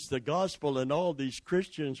going to preach the gospel, and all these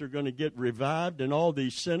Christians are going to get revived, and all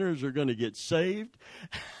these sinners are going to get saved.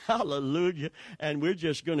 Hallelujah. And we're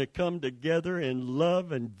just going to come together in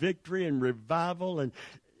love and victory and revival. And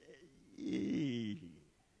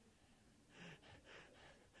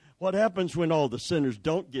what happens when all the sinners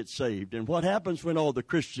don't get saved? And what happens when all the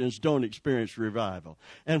Christians don't experience revival?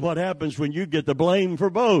 And what happens when you get the blame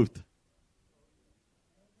for both?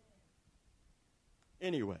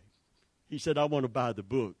 Anyway, he said, I want to buy the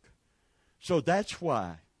book. So that's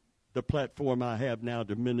why the platform I have now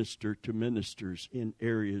to minister to ministers in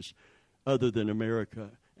areas other than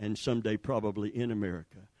America and someday probably in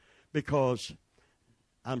America. Because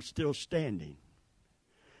I'm still standing.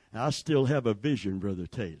 I still have a vision, Brother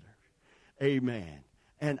Taylor. Amen.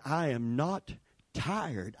 And I am not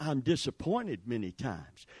tired. I'm disappointed many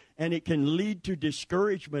times. And it can lead to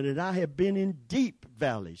discouragement. And I have been in deep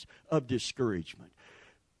valleys of discouragement.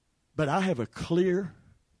 But I have a clear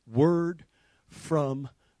word from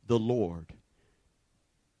the Lord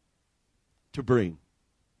to bring.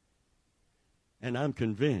 And I'm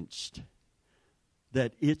convinced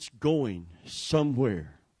that it's going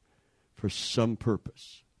somewhere for some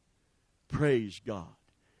purpose. Praise God.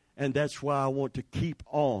 And that's why I want to keep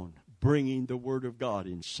on bringing the Word of God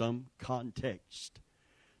in some context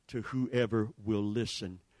to whoever will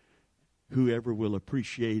listen, whoever will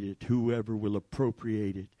appreciate it, whoever will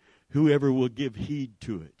appropriate it, whoever will give heed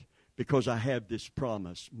to it. Because I have this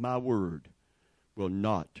promise, my word will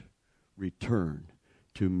not return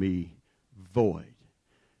to me void.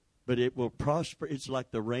 But it will prosper. It's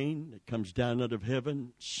like the rain that comes down out of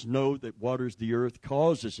heaven, snow that waters the earth,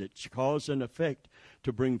 causes it, cause and effect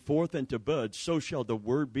to bring forth and to bud. So shall the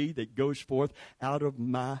word be that goes forth out of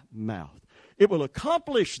my mouth. It will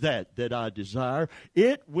accomplish that I desire.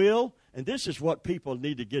 It will, and this is what people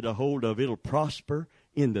need to get a hold of, it'll prosper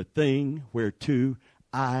in the thing whereto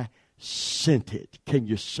I sent it. Can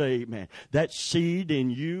you say, man, that seed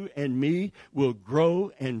in you and me will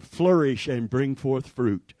grow and flourish and bring forth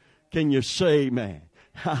fruit. Can you say, man?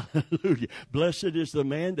 Hallelujah. Blessed is the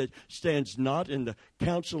man that stands not in the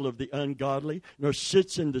counsel of the ungodly, nor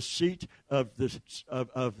sits in the seat of the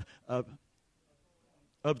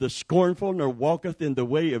scornful, nor walketh in the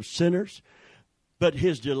way of sinners. But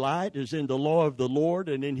his delight is in the law of the Lord,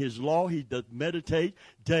 and in his law he doth meditate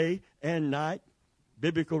day and night.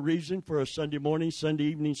 Biblical reason for a Sunday morning, Sunday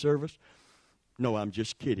evening service? No, I'm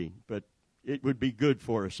just kidding, but it would be good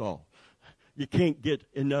for us all. You can't get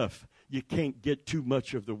enough. You can't get too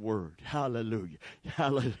much of the Word. Hallelujah.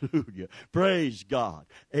 Hallelujah. Praise God.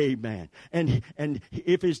 Amen. And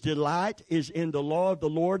if his delight is in the law of the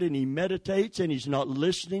Lord and he meditates and he's not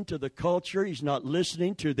listening to the culture, he's not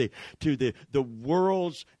listening to the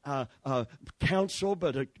world's counsel,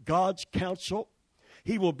 but God's counsel,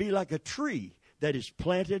 he will be like a tree that is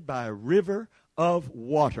planted by a river of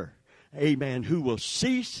water. Amen. Who will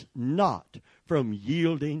cease not from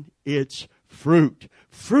yielding its fruit.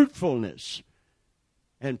 Fruitfulness.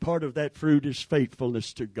 And part of that fruit is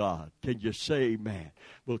faithfulness to God. Can you say amen?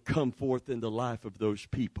 Will come forth in the life of those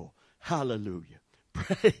people. Hallelujah.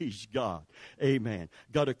 Praise God. Amen.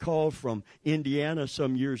 Got a call from Indiana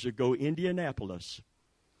some years ago, Indianapolis.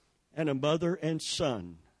 And a mother and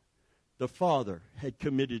son. The father had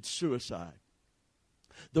committed suicide.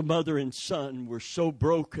 The mother and son were so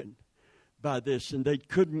broken by this, and they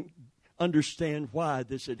couldn't understand why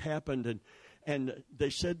this had happened. And they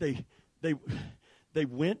said they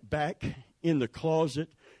went back in the closet,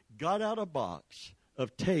 got out a box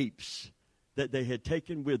of tapes that they had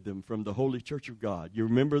taken with them from the Holy Church of God. You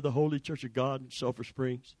remember the Holy Church of God in Sulphur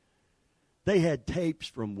Springs? They had tapes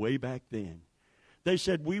from way back then. They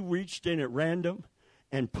said, we reached in at random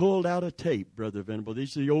and pulled out a tape, Brother Venable.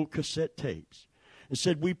 These are the old cassette tapes. And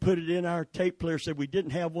said we put it in our tape player. Said we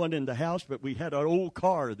didn't have one in the house, but we had an old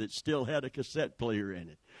car that still had a cassette player in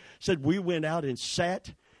it. Said we went out and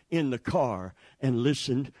sat in the car and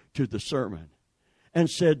listened to the sermon. And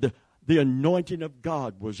said the anointing of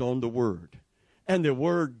God was on the Word. And the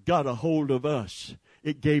Word got a hold of us.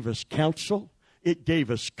 It gave us counsel. It gave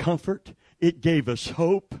us comfort. It gave us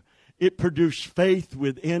hope. It produced faith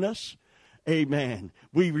within us. Amen.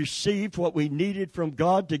 We received what we needed from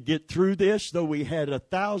God to get through this. Though we had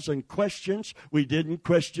 1,000 questions, we didn't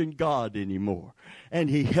question God anymore. And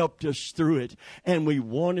He helped us through it. And we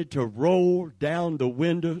wanted to roll down the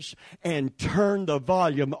windows and turn the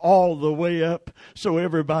volume all the way up so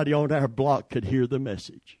everybody on our block could hear the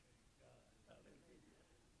message.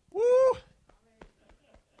 Woo!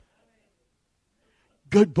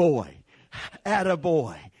 Good boy.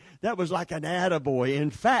 Attaboy. That was like an attaboy.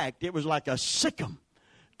 In fact, it was like a sick'em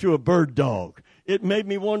to a bird dog. It made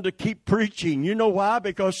me want to keep preaching. You know why?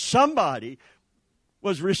 Because somebody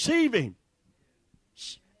was receiving.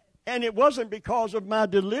 And it wasn't because of my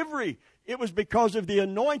delivery. It was because of the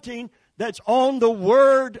anointing that's on the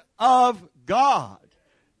Word of God.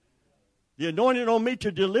 The anointing on me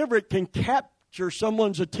to deliver it can capture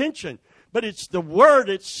someone's attention. But it's the Word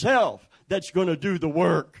itself that's going to do the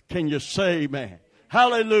work. Can you say amen?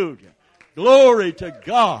 Hallelujah. Glory to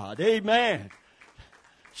God. Amen.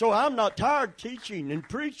 So I'm not tired teaching and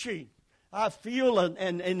preaching. I feel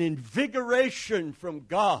an invigoration from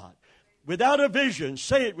God. Without a vision,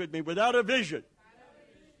 say it with me, without a vision,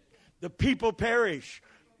 the people perish.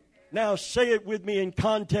 Now say it with me in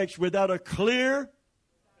context, without a clear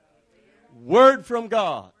word from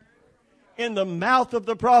God in the mouth of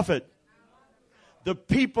the prophet, The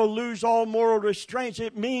people lose all moral restraints.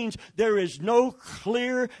 It means there is no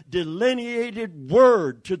clear, delineated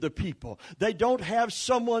word to the people. They don't have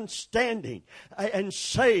someone standing and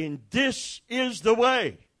saying, this is the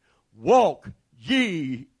way. Walk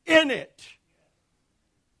ye in it.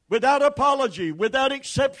 Without apology, without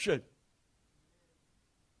exception.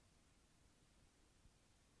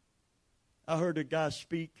 I heard a guy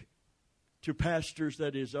speak to pastors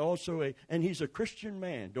that is also and he's a Christian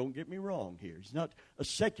man, don't get me wrong here. He's not a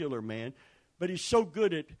secular man, but he's so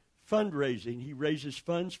good at fundraising. He raises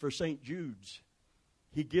funds for St. Jude's.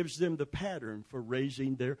 He gives them the pattern for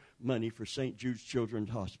raising their money for St. Jude's Children's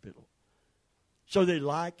Hospital. So they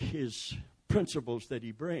like his principles that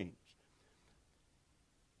he brings.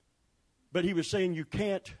 But he was saying you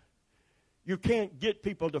can't get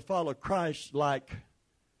people to follow Christ like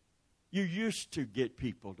you used to get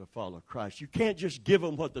people to follow Christ. You can't just give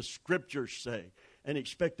them what the Scriptures say and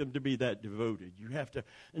expect them to be that devoted. You have to,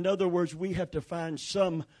 in other words, we have to find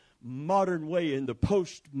some modern way in the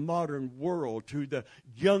postmodern world to the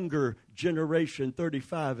younger generation,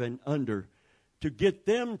 35 and under, to get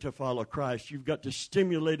them to follow Christ. You've got to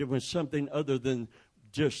stimulate them with something other than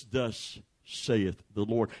just thus saith the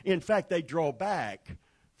Lord. In fact, they draw back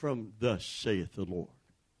from thus saith the Lord.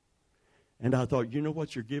 And I thought, you know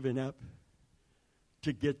what you're giving up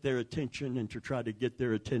to get their attention and to try to get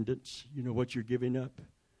their attendance? You know what you're giving up?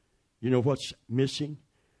 You know what's missing?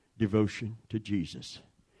 Devotion to Jesus.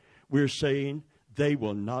 We're saying they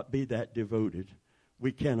will not be that devoted.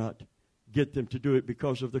 We cannot get them to do it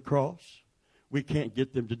because of the cross. We can't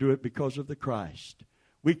get them to do it because of the Christ.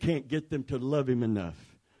 We can't get them to love Him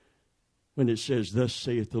enough when it says, thus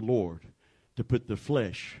saith the Lord, to put the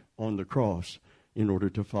flesh on the cross in order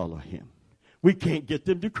to follow Him. We can't get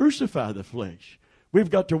them to crucify the flesh.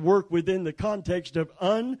 We've got to work within the context of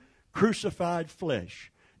uncrucified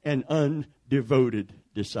flesh and undevoted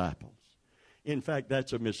disciples. In fact,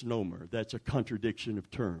 that's a misnomer. That's a contradiction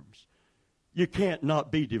of terms. You can't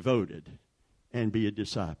not be devoted and be a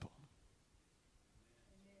disciple.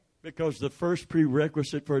 Because the first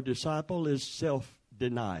prerequisite for a disciple is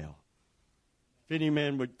self-denial. If any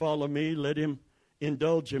man would follow me, let him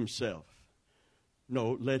indulge himself.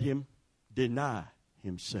 No, let him deny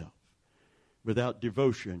himself. Without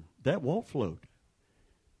devotion, that won't float.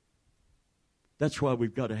 That's why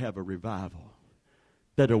we've got to have a revival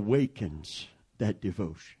that awakens that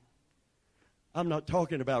devotion. I'm not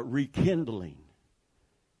talking about rekindling.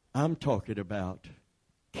 I'm talking about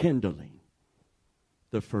kindling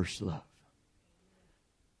the first love.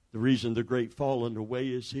 The reason the great falling away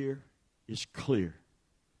is here is clear.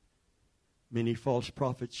 Many false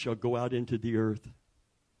prophets shall go out into the earth.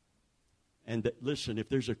 And listen, if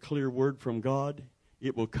there's a clear word from God,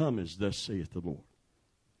 it will come as thus saith the Lord.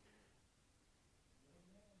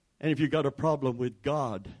 And if you've got a problem with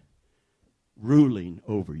God ruling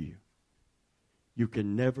over you, you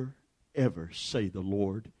can never, ever say the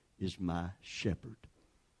Lord is my shepherd,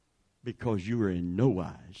 because you are in no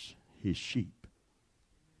wise His sheep.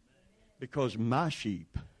 Because my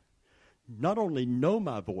sheep not only know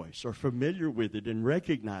my voice, are familiar with it and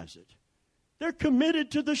recognize it, they're committed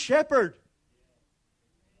to the shepherd.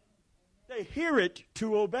 They hear it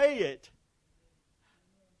to obey it.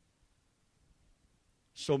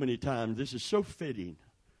 So many times, this is so fitting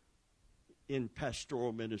in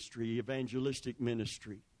pastoral ministry, evangelistic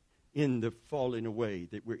ministry, in the falling away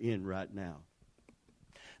that we're in right now.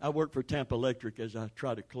 I worked for Tampa Electric, as I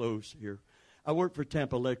try to close here. I worked for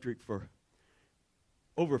Tampa Electric for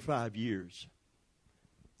over 5 years.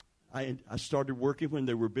 I started working when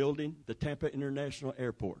they were building the Tampa International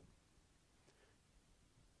Airport.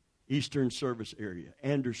 Eastern Service Area,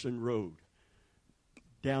 Anderson Road,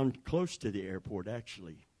 down close to the airport,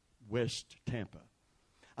 actually, West Tampa.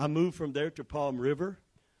 I moved from there to Palm River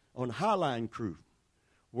on Highline crew,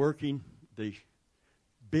 working the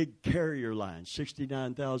big carrier line,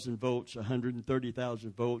 69,000 volts,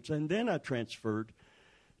 130,000 volts, and then I transferred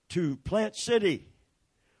to Plant City.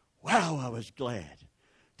 Wow, I was glad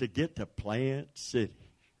to get to Plant City.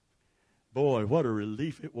 Boy, what a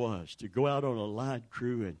relief it was to go out on a line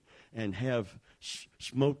crew and have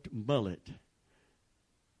smoked mullet.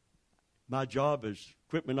 My job as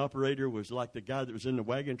equipment operator was like the guy that was in the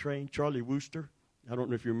wagon train, Charlie Wooster. I don't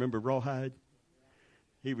know if you remember Rawhide.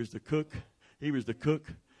 He was the cook.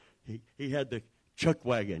 He had the chuck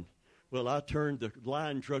wagon. Well, I turned the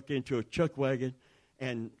line truck into a chuck wagon,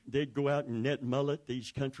 and they'd go out and net mullet,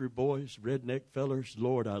 these country boys, redneck fellers.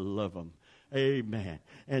 Lord, I love them. Amen.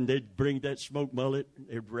 And they'd bring that smoked mullet,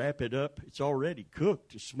 they'd wrap it up. It's already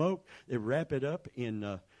cooked to smoke. They'd wrap it up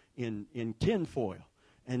in tin foil.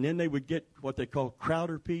 And then they would get what they call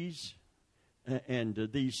crowder peas. and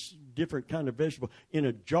these different kind of vegetables in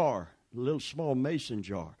a jar, a little small mason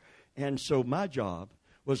jar. And so my job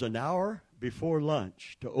was an hour before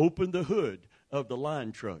lunch to open the hood of the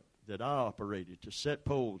line truck that I operated, to set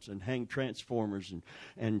poles and hang transformers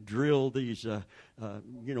and drill these,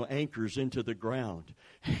 anchors into the ground.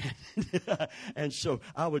 And so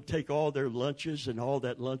I would take all their lunches and all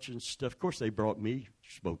that luncheon stuff. Of course, they brought me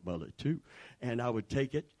smoked mullet too. And I would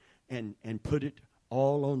take it and put it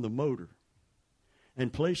all on the motor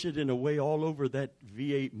and place it in a way all over that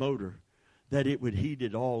V8 motor that it would heat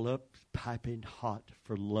it all up piping hot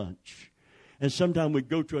for lunch. And sometimes we'd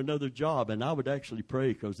go to another job, and I would actually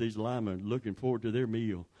pray, because these linemen are looking forward to their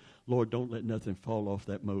meal. Lord, don't let nothing fall off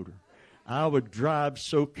that motor. I would drive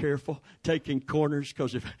so careful, taking corners,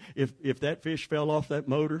 because if that fish fell off that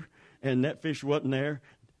motor and that fish wasn't there,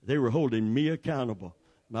 they were holding me accountable.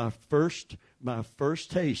 My first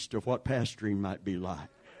taste of what pastoring might be like.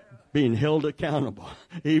 Being held accountable,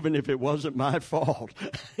 even if it wasn't my fault.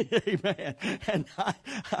 Amen. And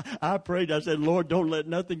I prayed, I said, Lord, don't let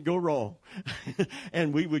nothing go wrong.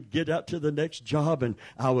 And we would get out to the next job, and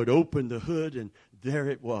I would open the hood, and there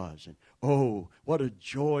it was. And oh, what a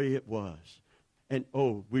joy it was. And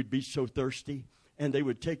oh, we'd be so thirsty. And they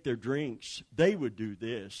would take their drinks. They would do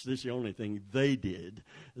this. This is the only thing they did.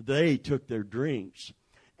 They took their drinks,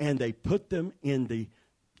 and they put them in the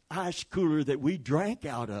ice cooler that we drank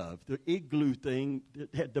out of, the igloo thing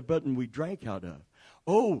that had the button we drank out of.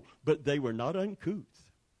 Oh, but they were not uncouth.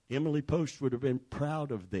 Emily Post would have been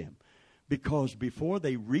proud of them, because before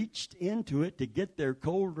they reached into it to get their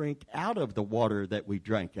cold drink out of the water that we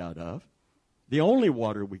drank out of, the only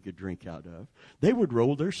water we could drink out of, they would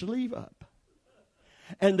roll their sleeve up.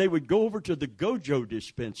 And they would go over to the Gojo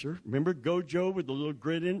dispenser. Remember Gojo with the little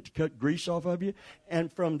grit in it to cut grease off of you?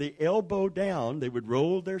 And from the elbow down, they would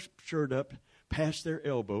roll their shirt up past their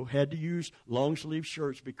elbow. Had to use long sleeve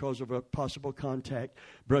shirts because of a possible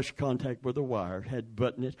brush contact with a wire. Had to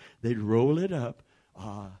button it. They'd roll it up.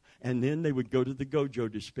 And then they would go to the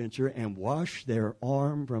Gojo dispenser and wash their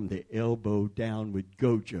arm from the elbow down with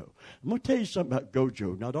Gojo. I'm going to tell you something about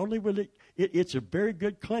Gojo. Not only will it's a very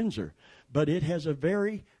good cleanser, but it has a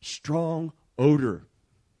very strong odor.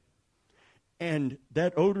 And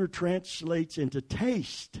that odor translates into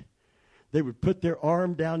taste. They would put their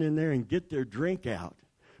arm down in there and get their drink out.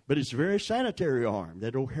 But it's a very sanitary arm.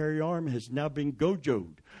 That old hairy arm has now been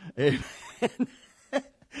Gojo'd.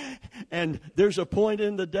 And there's a point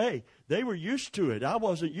in the day. They were used to it. I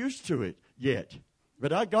wasn't used to it yet.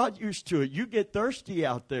 But I got used to it. You get thirsty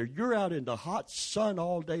out there. You're out in the hot sun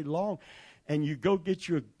all day long. And you go get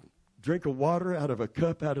you a drink of water out of a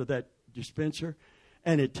cup out of that dispenser.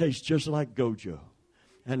 And it tastes just like Gojo.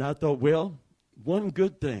 And I thought, well, one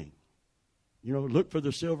good thing. Look for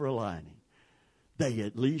the silver lining. They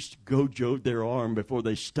at least Gojo'd their arm before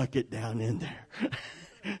they stuck it down in there.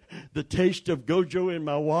 The taste of Gojo in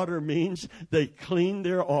my water means they cleaned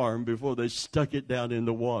their arm before they stuck it down in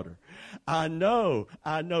the water. I know.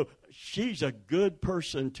 She's a good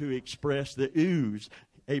person to express the oohs.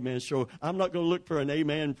 Amen. So I'm not going to look for an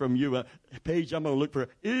amen from you, Paige. I'm going to look for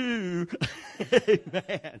ooh.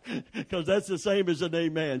 Amen. Because that's the same as an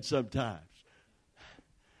amen sometimes.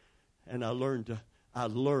 And I learned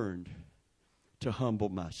to humble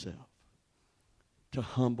myself. To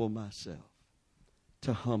humble myself.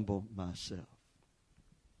 To humble myself.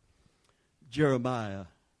 Jeremiah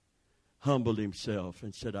humbled himself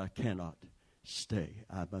and said, I cannot stay.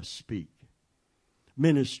 I must speak.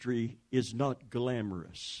 Ministry is not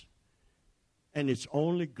glamorous. And it's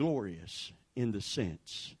only glorious in the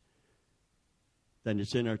sense that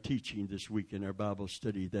it's in our teaching this week in our Bible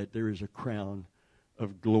study that there is a crown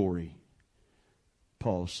of glory,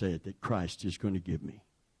 Paul said, that Christ is going to give me.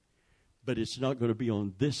 But it's not going to be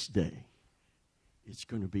on this day. It's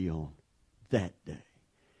going to be on that day.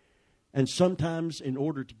 And sometimes in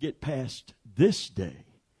order to get past this day,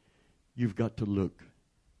 you've got to look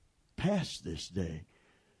past this day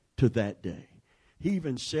to that day. He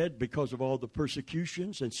even said, because of all the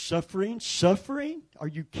persecutions and suffering, are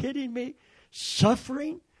you kidding me?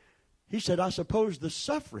 Suffering? He said, I suppose the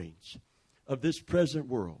sufferings of this present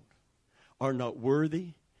world are not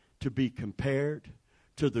worthy to be compared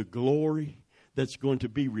to the glory that's going to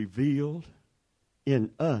be revealed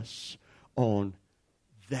in us on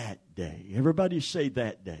that day. Everybody say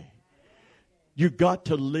that day. You got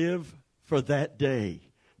to live for that day,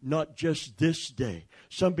 not just this day.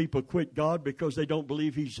 Some people quit God because they don't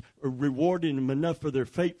believe He's rewarding them enough for their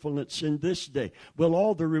faithfulness in this day. Well,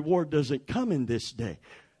 all the reward doesn't come in this day.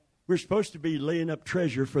 We're supposed to be laying up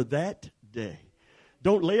treasure for that day.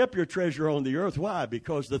 Don't lay up your treasure on the earth. Why?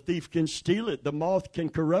 Because the thief can steal it. The moth can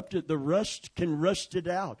corrupt it. The rust can rust it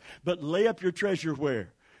out. But lay up your treasure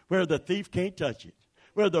where? Where the thief can't touch it.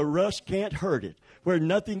 Where the rust can't hurt it. Where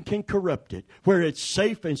nothing can corrupt it. Where it's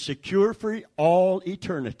safe and secure for all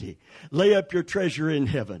eternity. Lay up your treasure in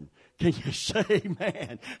heaven. Can you say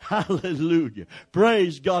amen? Hallelujah.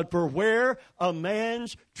 Praise God. For where a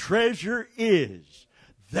man's treasure is,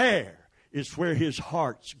 there is where his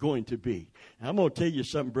heart's going to be. And I'm going to tell you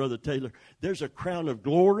something, Brother Taylor. There's a crown of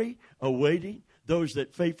glory awaiting those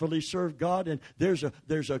that faithfully serve God. And there's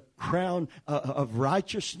a crown of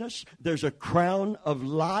righteousness. There's a crown of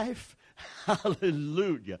life.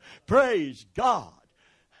 Hallelujah. Praise God.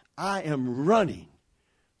 I am running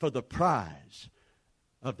for the prize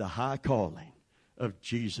of the high calling of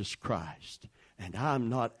Jesus Christ. And I'm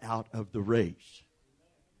not out of the race.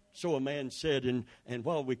 So a man said, and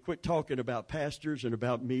while we quit talking about pastors and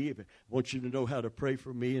about me, I want you to know how to pray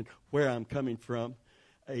for me and where I'm coming from.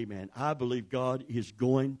 Amen. I believe God is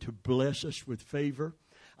going to bless us with favor.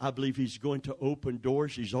 I believe He's going to open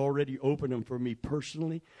doors. He's already opened them for me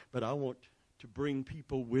personally, but I want to bring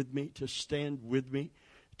people with me, to stand with me.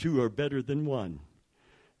 Two are better than one.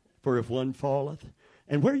 For if one falleth.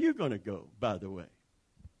 And where are you going to go, by the way?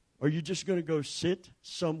 Are you just going to go sit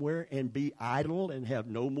somewhere and be idle and have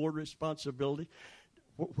no more responsibility?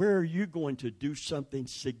 Where are you going to do something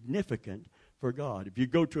significant for God? If you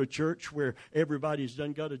go to a church where everybody's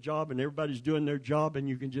got a job and everybody's doing their job and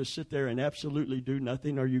you can just sit there and absolutely do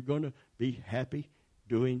nothing, are you going to be happy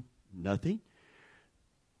doing nothing?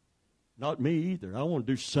 Not me either. I want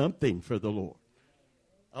to do something for the Lord.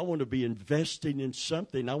 I want to be investing in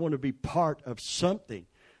something. I want to be part of something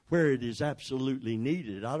where it is absolutely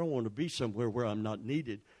needed. I don't want to be somewhere where I'm not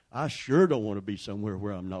needed. I sure don't want to be somewhere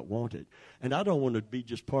where I'm not wanted. And I don't want to be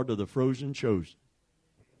just part of the frozen chosen.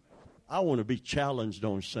 I want to be challenged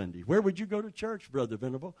on Sunday. Where would you go to church, Brother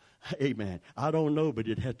Venable? Amen. I don't know, but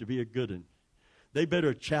it had to be a good one. They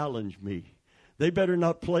better challenge me. They better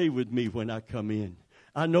not play with me when I come in.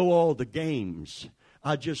 I know all the games.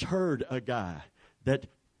 I just heard a guy that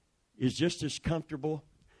is just as comfortable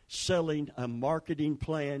selling a marketing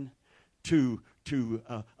plan to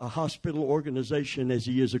a hospital organization as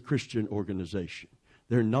he is a Christian organization.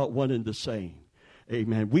 They're not one and the same.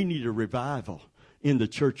 Amen. We need a revival in the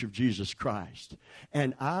Church of Jesus Christ.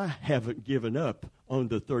 And I haven't given up on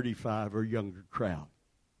the 35 or younger crowd.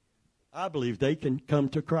 I believe they can come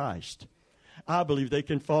to Christ. I believe they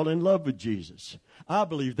can fall in love with Jesus. I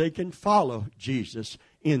believe they can follow Jesus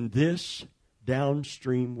in this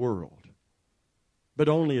downstream world. But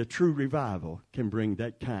only a true revival can bring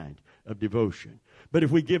that kind of devotion. But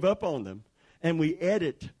if we give up on them and we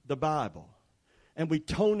edit the Bible and we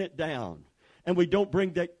tone it down and we don't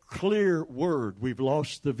bring that clear word, we've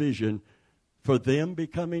lost the vision for them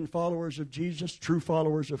becoming followers of Jesus, true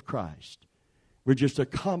followers of Christ. We're just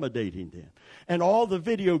accommodating them. And all the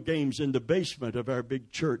video games in the basement of our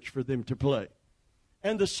big church for them to play.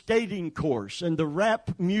 And the skating course and the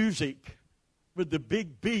rap music with the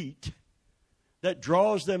big beat that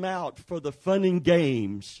draws them out for the fun and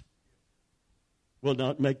games will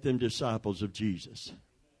not make them disciples of Jesus.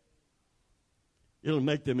 It'll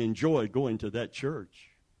make them enjoy going to that church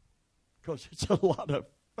because it's a lot of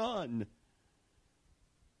fun.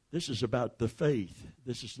 This is about the faith.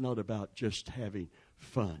 This is not about just having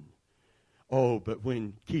fun. Oh, but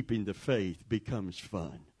when keeping the faith becomes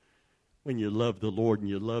fun, when you love the Lord and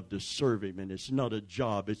you love to serve Him, and it's not a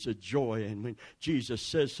job, it's a joy. And when Jesus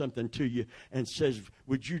says something to you and says,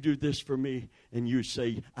 would you do this for me? And you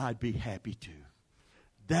say, I'd be happy to.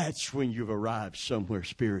 That's when you've arrived somewhere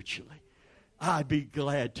spiritually. I'd be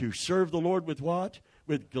glad to. Serve the Lord with what?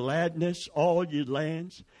 With gladness, all ye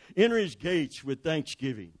lands. Enter His gates with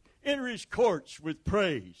thanksgiving. Enter His courts with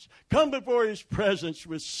praise. Come before His presence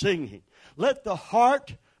with singing. Let the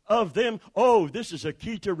heart of them, oh, this is a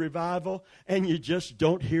key to revival, and you just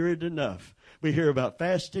don't hear it enough. We hear about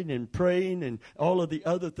fasting and praying and all of the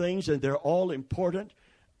other things, and they're all important.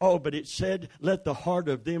 Oh, but it said, let the heart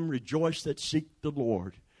of them rejoice that seek the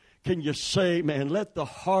Lord. Can you say, man, let the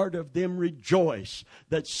heart of them rejoice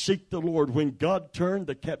that seek the Lord. When God turned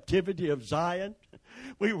the captivity of Zion,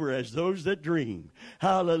 we were as those that dream.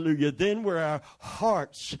 Hallelujah. Then were our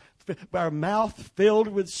hearts, our mouth filled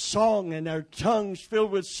with song, and our tongues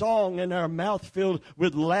filled with song, and our mouth filled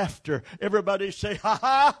with laughter. Everybody say, ha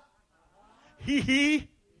ha, hee hee,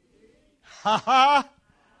 ha ha,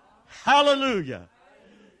 hallelujah.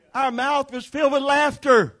 Our mouth was filled with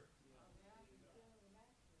laughter.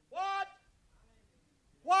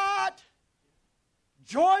 What?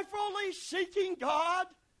 Joyfully seeking God?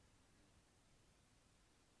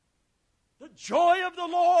 The joy of the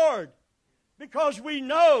Lord. Because we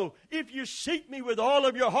know if you seek me with all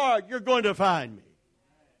of your heart, you're going to find me.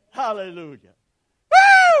 Hallelujah.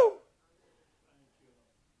 Woo!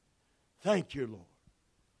 Thank you, Lord.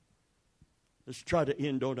 Let's try to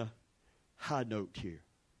end on a high note here.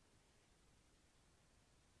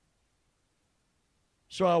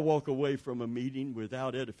 So I walk away from a meeting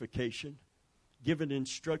without edification, given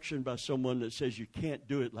instruction by someone that says you can't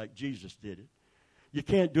do it like Jesus did it. You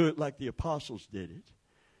can't do it like the apostles did it.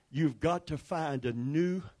 You've got to find a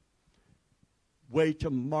new way to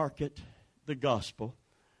market the gospel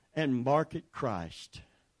and market Christ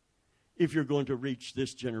if you're going to reach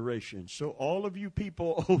this generation. So all of you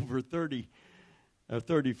people over 30 or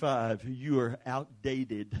 35, you are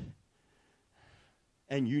outdated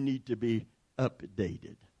and you need to be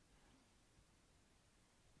updated.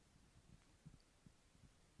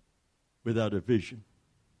 Without a vision,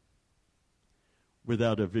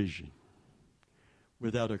 without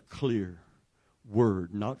a clear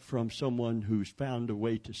word, not from someone who's found a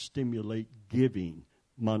way to stimulate giving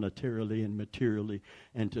monetarily and materially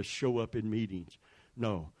and to show up in meetings.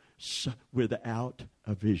 No, without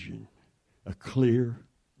a vision, a clear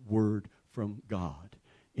word from God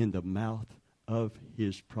in the mouth of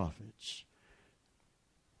his prophets,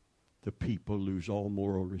 the people lose all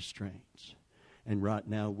moral restraints. And right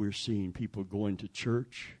now we're seeing people going to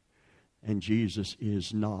church and Jesus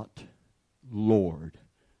is not Lord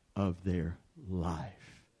of their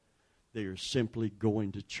life. They are simply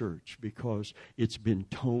going to church because it's been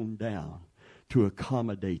toned down to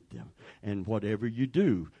accommodate them. And whatever you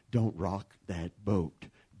do, don't rock that boat.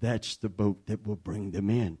 That's the boat that will bring them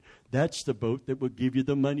in. That's the boat that will give you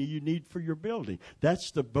the money you need for your building.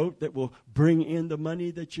 That's the boat that will bring in the money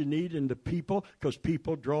that you need and the people, because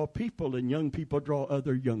people draw people and young people draw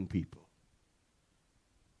other young people.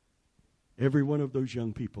 Every one of those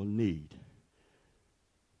young people need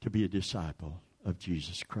to be a disciple of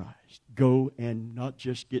Jesus Christ. Go and not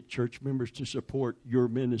just get church members to support your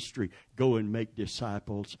ministry. Go and make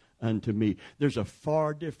disciples unto me. There's a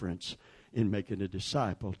far difference in making a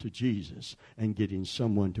disciple to Jesus and getting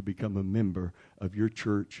someone to become a member of your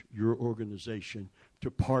church, your organization, to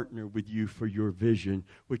partner with you for your vision,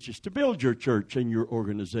 which is to build your church and your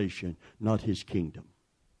organization, not his kingdom.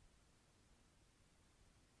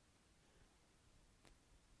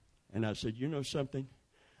 And I said, you know something?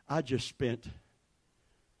 I just spent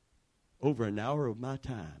over an hour of my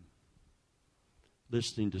time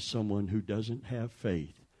listening to someone who doesn't have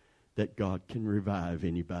faith that God can revive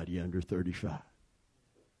anybody under 35. As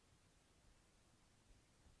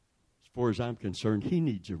far as I'm concerned, he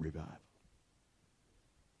needs a revival.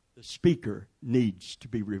 The speaker needs to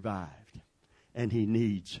be revived, and he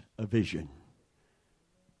needs a vision.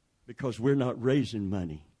 Because we're not raising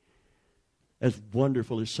money. As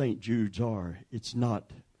wonderful as St. Jude's are, it's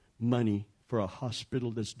not money for a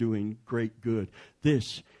hospital that's doing great good.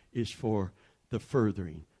 This is for the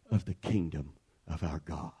furthering of the kingdom of our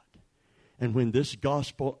God. And when this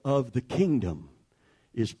gospel of the kingdom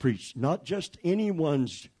is preached, not just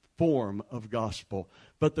anyone's form of gospel,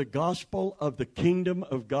 but the gospel of the kingdom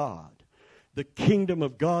of God. The kingdom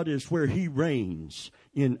of God is where he reigns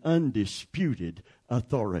in undisputed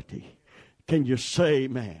authority. Can you say,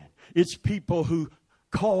 man? It's people who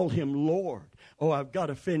call him Lord. Oh, I've got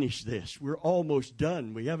to finish this. We're almost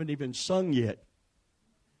done. We haven't even sung yet.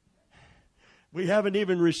 We haven't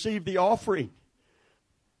even received the offering.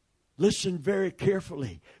 Listen very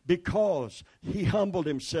carefully. Because he humbled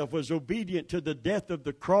himself, was obedient to the death of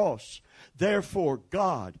the cross. Therefore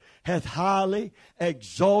God hath highly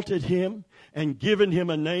exalted him and given him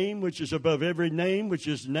a name which is above every name which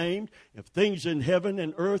is named, of things in heaven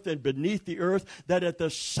and earth and beneath the earth, that at the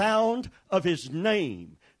sound of his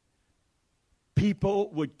name people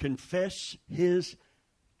would confess his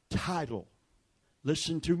title.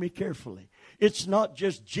 Listen to me carefully. It's not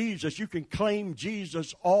just Jesus. You can claim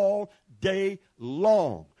Jesus all day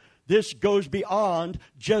long. This goes beyond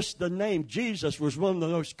just the name. Jesus was one of the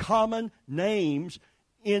most common names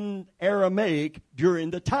in Aramaic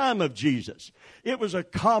during the time of Jesus. It was a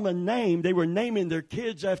common name. They were naming their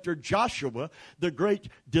kids after Joshua, the great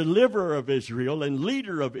deliverer of Israel and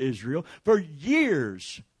leader of Israel, for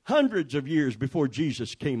years, hundreds of years before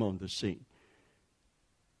Jesus came on the scene.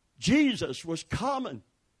 Jesus was common.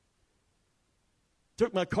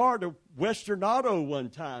 Took my car to Western Auto one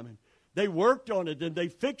time, and they worked on it, and they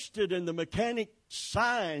fixed it, and the mechanic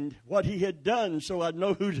signed what he had done so I'd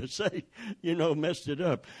know who to say, messed it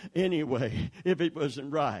up anyway, if it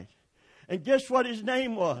wasn't right. And guess what his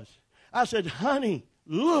name was? I said, honey,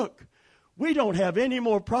 look, we don't have any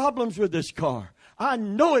more problems with this car. I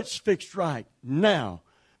know it's fixed right now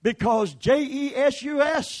because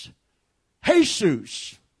Jesus,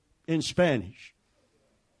 Jesus in Spanish.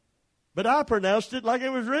 But I pronounced it like it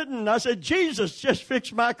was written. I said, Jesus, just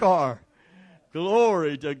fix my car.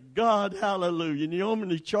 Glory to God, hallelujah. And the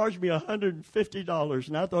only charged me $150,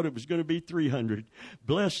 and I thought it was going to be $300.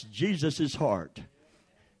 Bless Jesus' heart.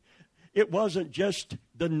 It wasn't just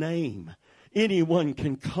the name. Anyone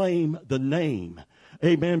can claim the name.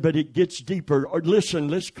 Amen. But it gets deeper. Or listen,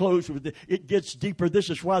 let's close with it. It gets deeper. This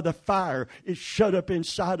is why the fire is shut up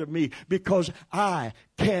inside of me, because I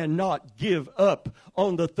cannot give up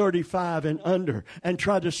on the 35 and under and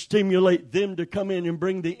try to stimulate them to come in and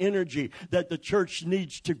bring the energy that the church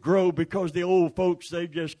needs to grow, because the old folks, they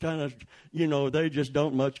just kind of, they just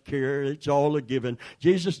don't much care. It's all a given.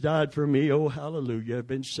 Jesus died for me. Oh, hallelujah. I've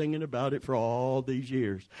been singing about it for all these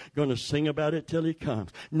years. Going to sing about it till he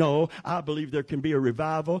comes. No, I believe there can be a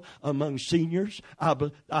revival among seniors. I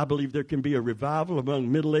believe there can be a revival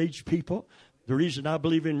among middle-aged people. The reason I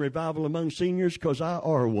believe in revival among seniors, because I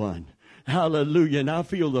are one. Hallelujah. And I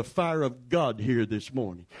feel the fire of God here this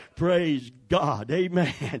morning. Praise God.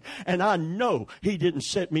 Amen. And I know he didn't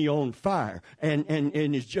set me on fire and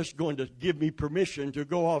is just going to give me permission to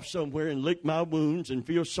go off somewhere and lick my wounds and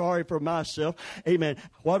feel sorry for myself. Amen.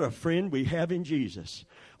 What a friend we have in Jesus.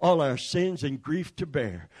 All our sins and grief to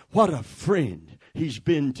bear. What a friend he's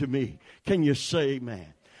been to me. Can you say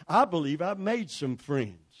amen? I believe I've made some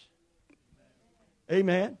friends.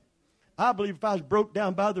 Amen. I believe if I was broke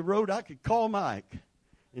down by the road, I could call Mike,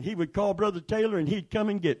 and he would call Brother Taylor, and he'd come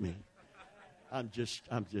and get me. I'm just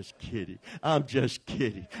kidding. I'm just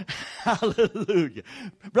kidding. Hallelujah.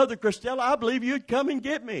 Brother Costello, I believe you'd come and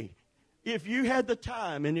get me if you had the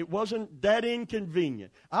time and it wasn't that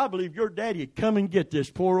inconvenient. I believe your daddy would come and get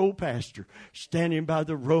this poor old pastor standing by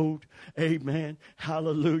the road. Amen.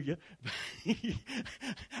 Hallelujah.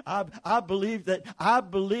 I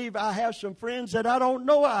believe I have some friends that I don't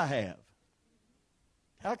know I have.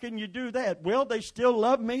 How can you do that? Well, they still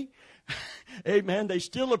love me. Amen. They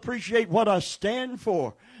still appreciate what I stand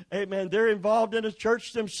for. Amen. They're involved in a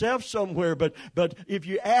church themselves somewhere. But if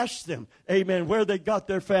you ask them, amen, where they got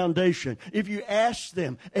their foundation, if you ask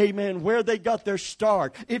them, amen, where they got their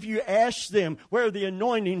start, if you ask them where the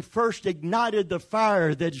anointing first ignited the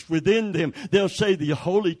fire that's within them, they'll say the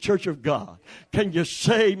Holy Church of God. Can you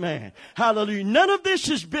say amen? Hallelujah. None of this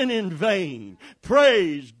has been in vain.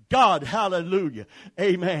 Praise God. Hallelujah.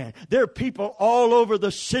 Amen. There are people all over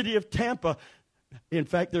the city of Tampa. In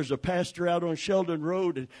fact, there's a pastor out on Sheldon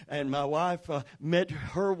Road, and my wife met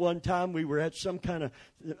her one time. We were at some kind of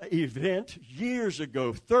event years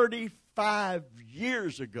ago, 35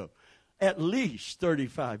 years ago, at least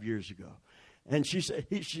 35 years ago. And she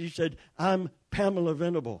said, I'm Pamela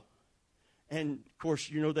Venable. And, of course,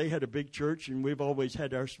 they had a big church, and we've always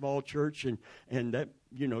had our small church, and that,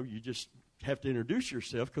 you just have to introduce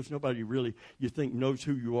yourself because nobody really, you think, knows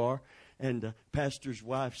who you are. And the pastor's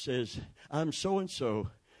wife says, I'm so-and-so,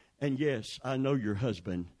 and yes, I know your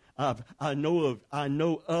husband. I know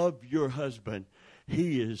of your husband.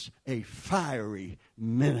 He is a fiery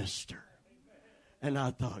minister. And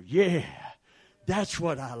I thought, yeah, that's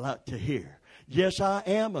what I like to hear. Yes, I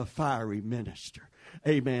am a fiery minister.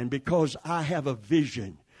 Amen. Because I have a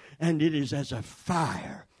vision, and it is as a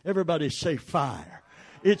fire. Everybody say fire.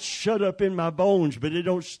 It's shut up in my bones, but it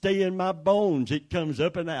don't stay in my bones. It comes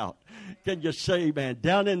up and out. Can you say, man,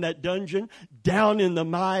 down in that dungeon, down in the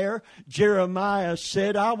mire, Jeremiah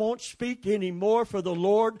said, I won't speak anymore for the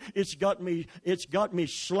Lord. It's got me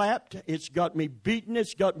slapped. It's got me beaten.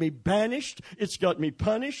 It's got me banished. It's got me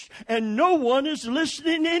punished. And no one is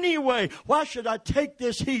listening anyway. Why should I take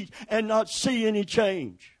this heat and not see any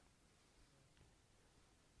change?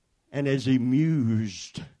 And as he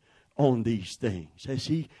mused on these things, as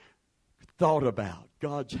he thought about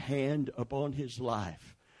God's hand upon his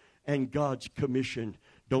life and God's commission,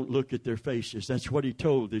 don't look at their faces. That's what he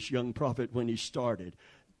told this young prophet when he started.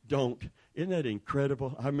 Don't. Isn't that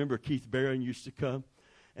incredible? I remember Keith Barron used to come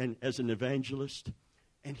and as an evangelist,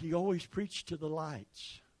 and he always preached to the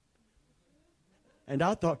lights. And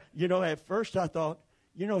I thought, at first I thought,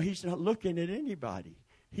 he's not looking at anybody.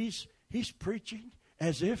 He's preaching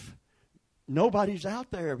as if nobody's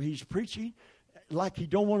out there. He's preaching like he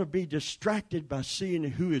don't want to be distracted by seeing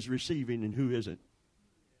who is receiving and who isn't.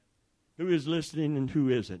 Who is listening and who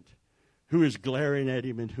isn't. Who is glaring at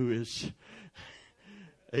him and who is.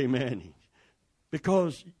 Amen.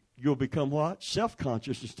 Because you'll become what?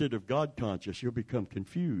 Self-conscious instead of God-conscious. You'll become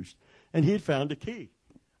confused. And he had found a key.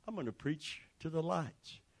 I'm going to preach to the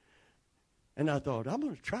lights. And I thought, I'm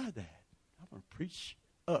going to try that. I'm going to preach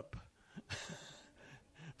up. As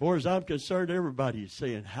far as I'm concerned, everybody is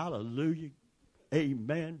saying, hallelujah,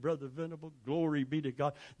 Amen, Brother Venable. Glory be to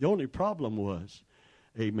God. The only problem was,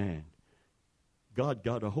 amen, God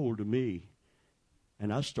got a hold of me,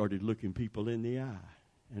 and I started looking people in the eye.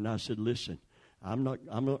 And I said, listen, I'm not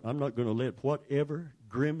going to let whatever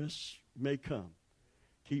grimace may come.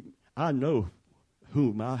 I know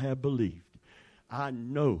whom I have believed. I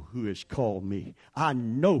know who has called me. I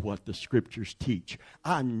know what the Scriptures teach.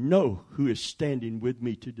 I know who is standing with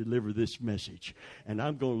me to deliver this message. And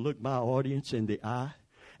I'm going to look my audience in the eye,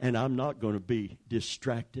 and I'm not going to be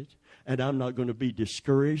distracted, and I'm not going to be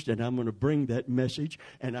discouraged, and I'm going to bring that message,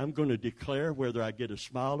 and I'm going to declare, whether I get a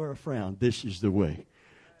smile or a frown, this is the way.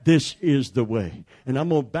 This is the way. And I'm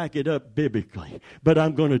going to back it up biblically, but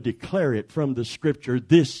I'm going to declare it from the Scripture.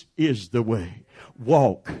 This is the way.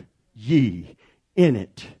 Walk ye in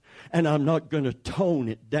it. And I'm not going to tone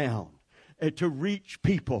it down to reach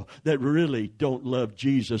people that really don't love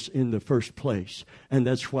Jesus in the first place. And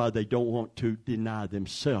that's why they don't want to deny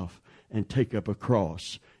themselves and take up a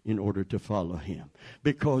cross in order to follow Him.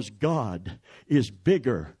 Because God is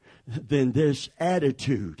bigger than this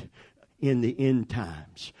attitude in the end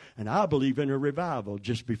times. And I believe in a revival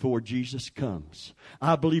just before Jesus comes.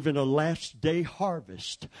 I believe in a last day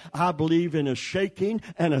harvest. I believe in a shaking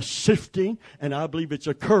and a sifting, and I believe it's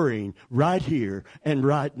occurring right here and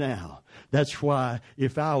right now. That's why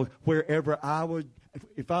if I was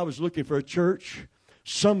looking for a church,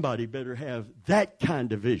 somebody better have that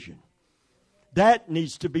kind of vision. That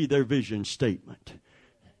needs to be their vision statement.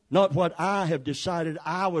 Not what I have decided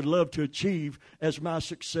I would love to achieve as my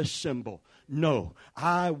success symbol. No,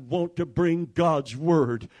 I want to bring God's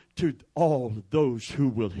Word to all those who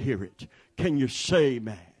will hear it. Can you say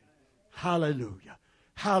amen? Hallelujah,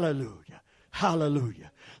 hallelujah,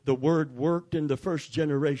 hallelujah. The Word worked in the first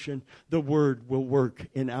generation. The Word will work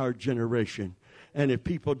in our generation. And if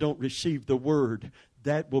people don't receive the Word,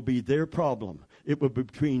 that will be their problem. It will be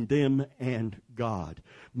between them and God.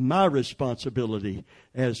 My responsibility,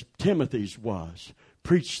 as Timothy's was,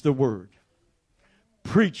 preach the Word.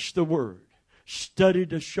 Preach the Word. Study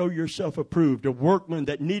to show yourself approved, a workman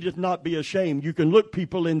that needeth not be ashamed. You can look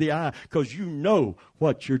people in the eye because you know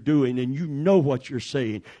what you're doing and you know what you're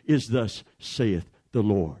saying is thus saith the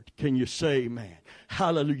Lord. Can you say amen?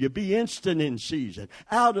 Hallelujah. Be instant in season,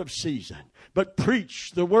 out of season, but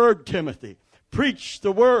preach the Word, Timothy. Preach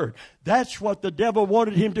the Word. That's what the devil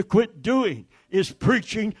wanted him to quit doing, is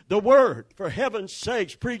preaching the Word. For heaven's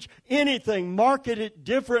sakes, preach anything. Market it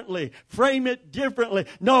differently. Frame it differently.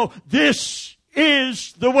 No, this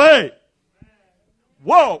is the way.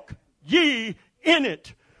 Walk ye in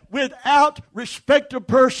it. Without respect of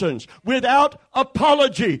persons. Without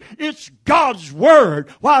apology. It's God's Word.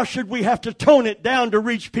 Why should we have to tone it down to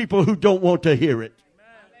reach people who don't want to hear it?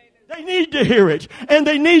 They need to hear it. And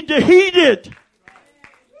they need to heed it.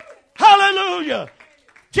 Hallelujah.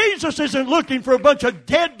 Jesus isn't looking for a bunch of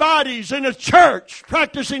dead bodies in a church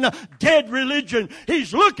practicing a dead religion.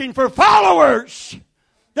 He's looking for followers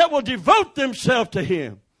that will devote themselves to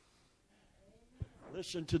Him.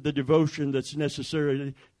 Listen to the devotion that's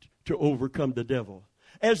necessary to overcome the devil.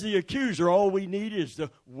 As the accuser, all we need is the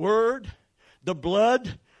Word, the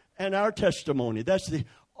blood, and our testimony. That's the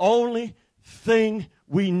only thing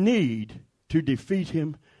we need to defeat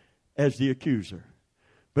him as the accuser.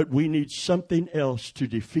 But we need something else to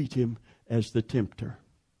defeat him as the tempter.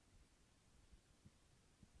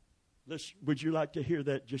 Would you like to hear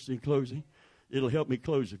that just in closing? It'll help me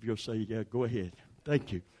close if you'll say, yeah, go ahead.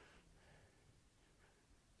 Thank you.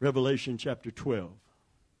 Revelation chapter 12.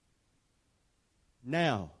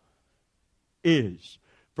 Now is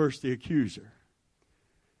first the accuser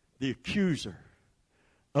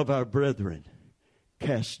of our brethren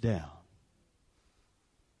cast down,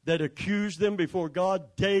 that accused them before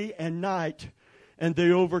God day and night, and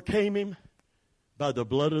they overcame him by the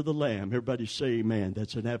blood of the Lamb. Everybody say amen.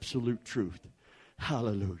 That's an absolute truth.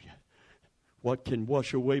 Hallelujah. What can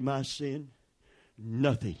wash away my sin?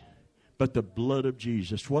 Nothing but the blood of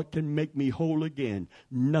Jesus. What can make me whole again?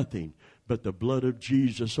 Nothing but the blood of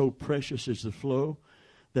Jesus. So precious is the flow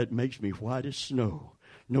that makes me white as snow.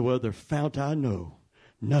 No other fount I know.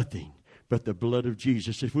 Nothing but the blood of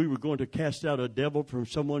Jesus. If we were going to cast out a devil from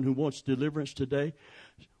someone who wants deliverance today,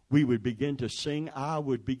 we would begin to sing. I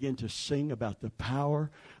would begin to sing about the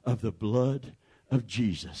power of the blood of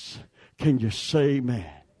Jesus. Can you say amen?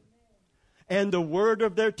 And the word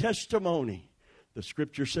of their testimony. The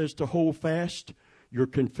scripture says to hold fast your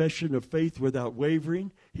confession of faith without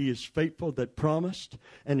wavering. He is faithful that promised.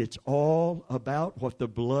 And it's all about what the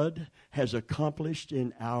blood has accomplished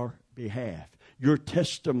in our behalf. Your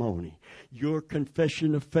testimony, your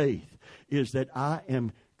confession of faith is that I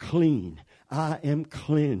am clean. I am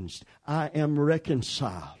cleansed. I am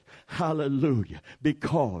reconciled. Hallelujah.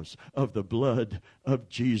 Because of the blood of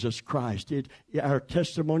Jesus Christ. Our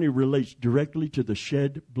testimony relates directly to the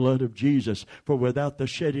shed blood of Jesus. For without the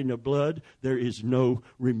shedding of blood, there is no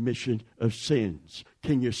remission of sins.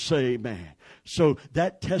 Can you say amen? So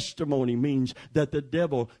that testimony means that the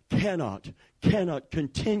devil cannot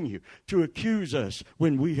continue to accuse us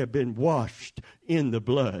when we have been washed in the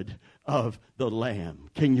blood of the Lamb.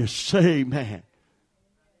 Can you say amen?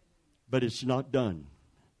 But it's not done.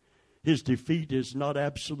 His defeat is not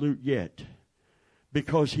absolute yet,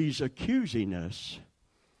 because he's accusing us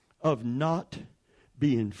of not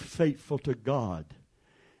being faithful to God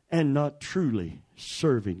and not truly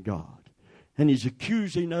serving God. And he's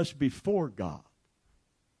accusing us before God.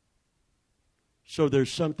 So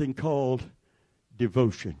there's something called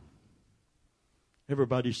devotion.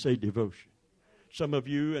 Everybody say devotion. Some of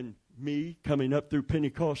you and me coming up through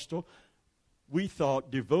Pentecostal, we thought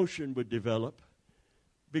devotion would develop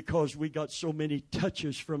because we got so many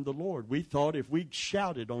touches from the Lord. We thought if we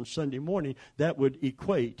shouted on Sunday morning, that would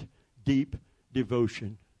equate deep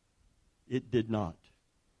devotion. It did not.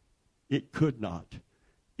 It could not.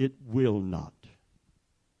 It will not.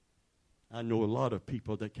 I know a lot of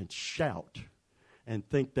people that can shout and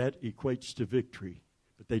think that equates to victory,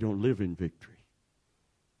 but they don't live in victory.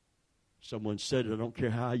 Someone said, I don't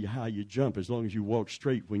care how you jump, as long as you walk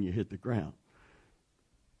straight when you hit the ground.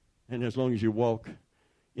 And as long as you walk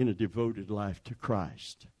in a devoted life to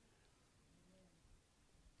Christ.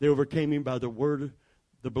 They overcame him by the word,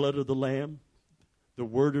 the blood of the Lamb, the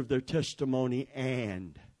word of their testimony,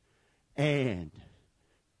 and.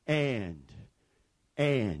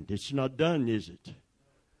 It's not done, is it?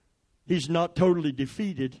 He's not totally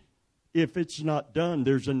defeated. If it's not done,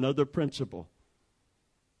 there's another principle.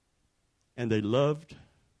 And they loved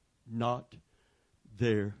not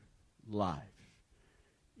their life,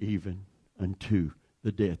 even unto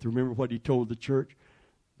the death. Remember what he told the church?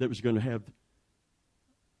 That was going to have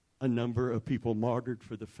a number of people martyred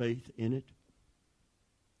for the faith in it.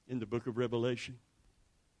 In the book of Revelation.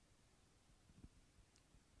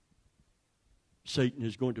 Satan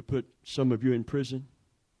is going to put some of you in prison.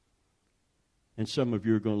 And some of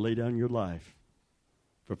you are going to lay down your life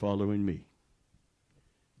for following me.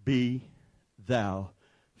 Be thou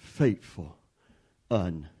faithful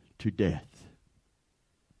unto death,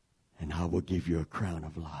 and I will give you a crown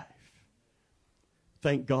of life.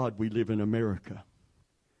 Thank God we live in America,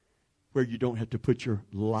 where you don't have to put your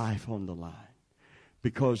life on the line.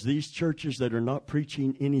 Because these churches that are not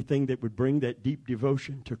preaching anything that would bring that deep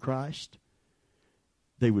devotion to Christ,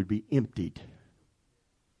 they would be emptied.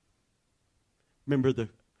 Remember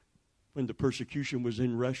when the persecution was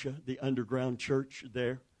in Russia, the underground church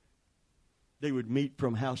there? They would meet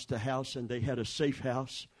from house to house, and they had a safe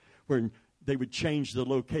house where they would change the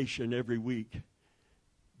location every week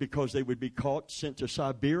because they would be caught, sent to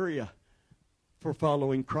Siberia for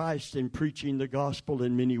following Christ and preaching the gospel,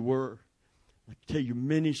 and many were. I can tell you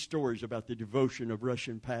many stories about the devotion of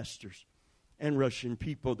Russian pastors and Russian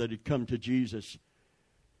people that had come to Jesus.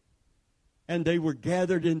 And they were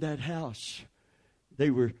gathered in that house. They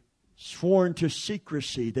were sworn to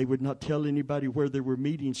secrecy. They would not tell anybody where they were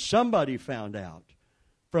meeting. Somebody found out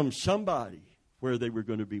from somebody where they were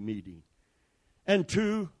going to be meeting. And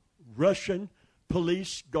 2 Russian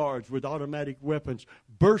police guards with automatic weapons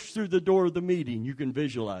burst through the door of the meeting. You can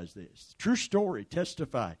visualize this. True story,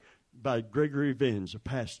 testified by Gregory Venz, a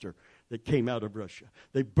pastor that came out of Russia.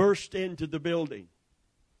 They burst into the building.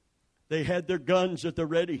 They had their guns at the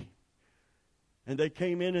ready. And they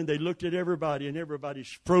came in and they looked at everybody, and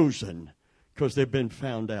everybody's frozen because they've been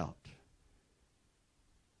found out.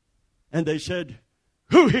 And they said,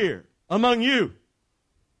 who here among you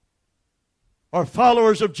are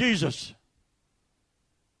followers of Jesus?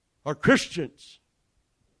 Are Christians?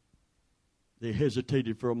 They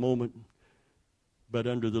hesitated for a moment, but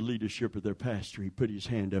under the leadership of their pastor, he put his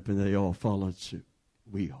hand up and they all followed suit.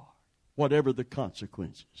 We are. Whatever the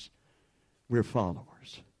consequences, we're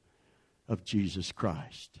followers of Jesus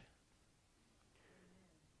Christ.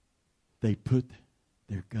 They put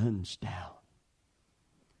their guns down.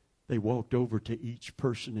 They walked over to each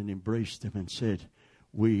person and embraced them and said,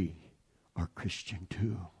 we are Christian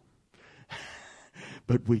too.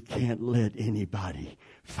 But we can't let anybody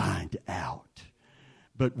find out.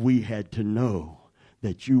 But we had to know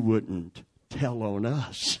that you wouldn't tell on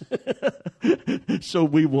us. So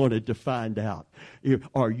we wanted to find out,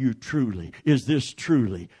 is this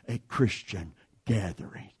truly a Christian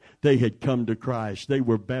gathering? They had come to Christ. They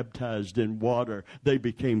were baptized in water. They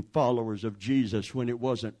became followers of Jesus when it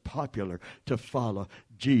wasn't popular to follow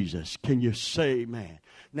Jesus. Can you say amen?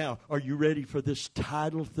 Now, are you ready for this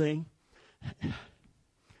title thing?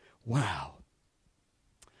 Wow.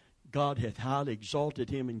 God hath highly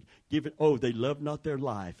exalted him and given, they loved not their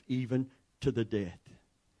life even to the death.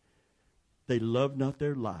 They loved not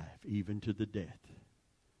their life even to the death.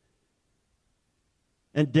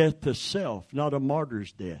 And death to self, not a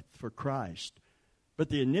martyr's death for Christ. But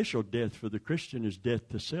the initial death for the Christian is death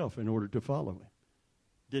to self in order to follow him.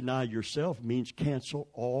 Deny yourself means cancel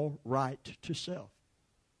all right to self.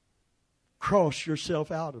 Cross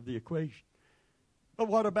yourself out of the equation. But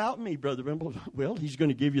what about me, Brother Wimble? Well, he's going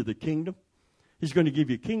to give you the kingdom. He's going to give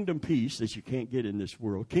you kingdom peace that you can't get in this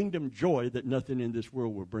world. Kingdom joy that nothing in this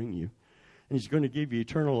world will bring you. And he's going to give you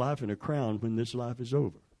eternal life and a crown when this life is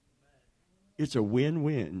over. It's a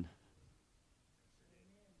win-win.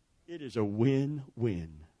 It is a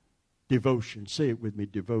win-win. Devotion. Say it with me,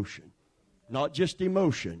 devotion. Not just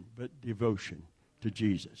emotion, but devotion to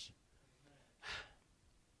Jesus.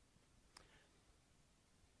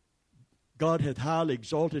 God hath highly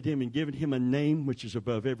exalted him and given him a name which is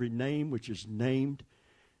above every name, which is named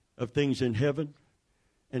of things in heaven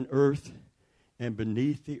and earth and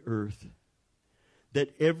beneath the earth,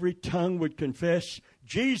 that every tongue would confess,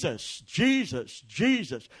 Jesus, Jesus,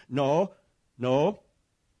 Jesus. No, no,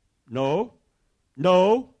 no,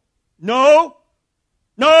 no, no,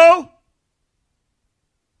 no.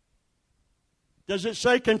 Does it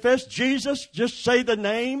say confess Jesus? Just say the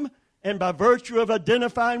name, and by virtue of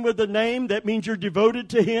identifying with the name, that means you're devoted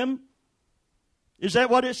to him? Is that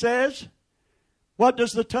what it says? What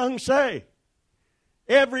does the tongue say?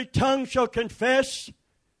 Every tongue shall confess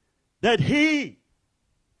that he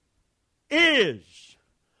is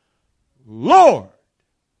Lord,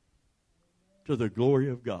 to the glory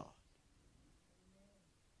of God.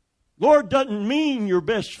 Lord doesn't mean your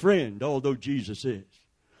best friend, although Jesus is.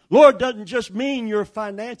 Lord doesn't just mean your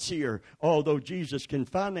financier, although Jesus can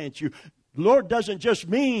finance you. Lord doesn't just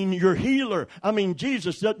mean your healer.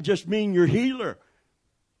 Jesus doesn't just mean your healer.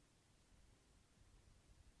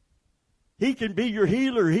 He can be your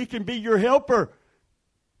healer. He can be your helper.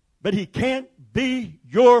 But he can't be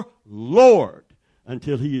your Lord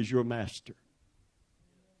until he is your master.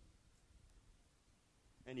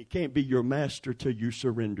 And he can't be your master till you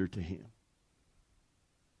surrender to him.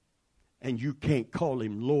 And you can't call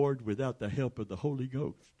him Lord without the help of the Holy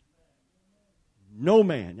Ghost. No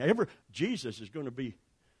man ever. Jesus is going to be,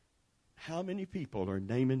 how many people are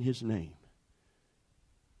naming his name?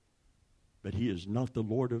 But he is not the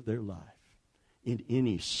Lord of their life in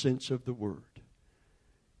any sense of the word.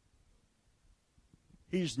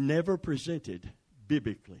 He's never presented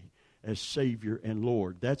biblically as Savior and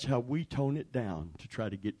Lord. That's how we tone it down to try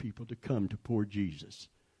to get people to come to poor Jesus.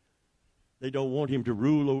 They don't want him to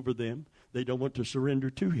rule over them. They don't want to surrender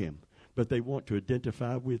to him. But they want to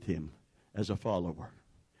identify with him as a follower.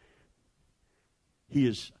 He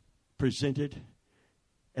is presented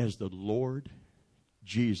as the Lord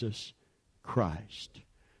Jesus Christ.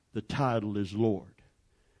 The title is Lord.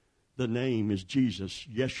 The name is Jesus,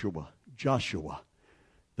 Yeshua, Joshua.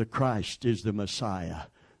 The Christ is the Messiah,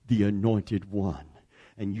 the Anointed One.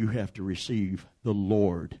 And you have to receive the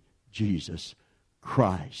Lord Jesus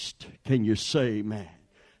Christ. Can you say amen?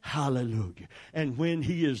 Hallelujah. And when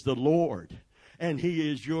he is the Lord and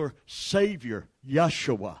he is your Savior,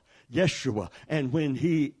 Yeshua, and when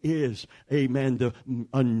he is, amen, the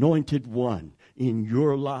Anointed One in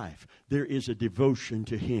your life, there is a devotion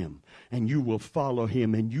to him, and you will follow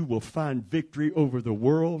him, and you will find victory over the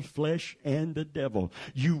world, flesh, and the devil.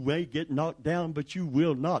 You may get knocked down, but you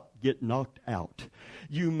will not get knocked out.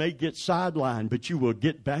 You may get sidelined, but you will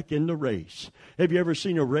get back in the race. Have you ever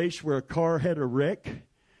seen a race where a car had a wreck,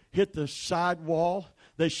 hit the side wall?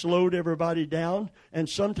 They slowed everybody down, and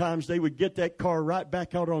sometimes they would get that car right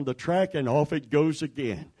back out on the track, and off it goes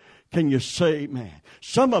again. Can you say amen?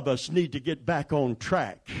 Some of us need to get back on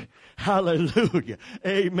track. Hallelujah.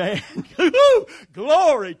 Amen.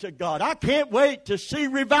 Glory to God. I can't wait to see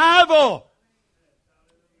revival.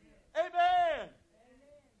 Amen.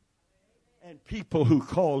 And people who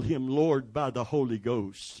call him Lord by the Holy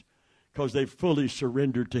Ghost because they fully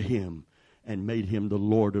surrendered to him and made him the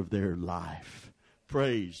Lord of their life.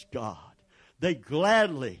 Praise God. They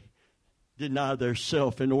gladly deny their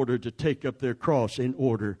self in order to take up their cross in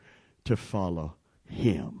order to follow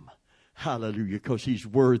him. Hallelujah. Because he's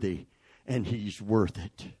worthy and he's worth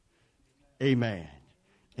it. Amen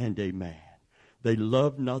and amen. They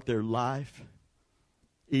loved not their life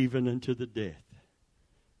even unto the death.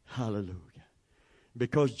 Hallelujah.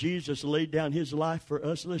 Because Jesus laid down his life for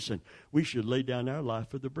us, listen, we should lay down our life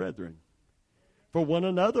for the brethren, for one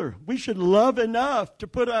another. We should love enough to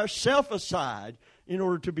put ourselves aside in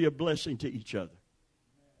order to be a blessing to each other.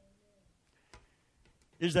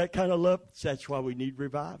 Is that kind of love? That's why we need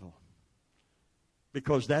revival.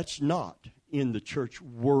 Because that's not in the church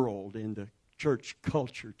world, in the church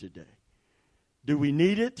culture today. Do we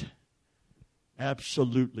need it?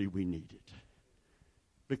 Absolutely we need it.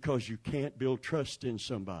 Because you can't build trust in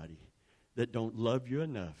somebody that don't love you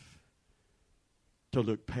enough to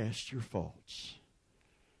look past your faults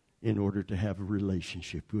in order to have a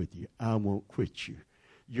relationship with you. I won't quit you.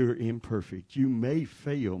 You're imperfect. You may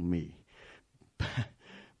fail me.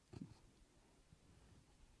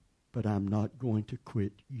 But I'm not going to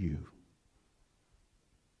quit you.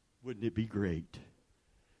 Wouldn't it be great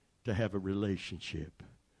to have a relationship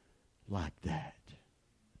like that?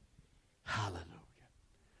 Hallelujah.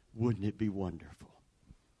 Wouldn't it be wonderful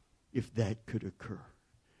if that could occur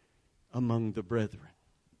among the brethren?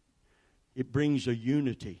 It brings a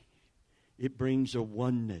unity. It brings a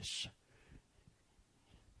oneness.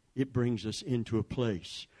 It brings us into a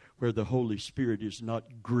place where the Holy Spirit is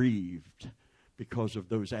not grieved because of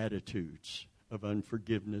those attitudes of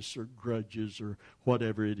unforgiveness or grudges or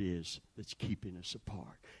whatever it is that's keeping us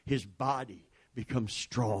apart. His body becomes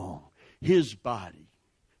strong. His body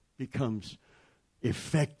becomes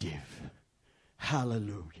effective.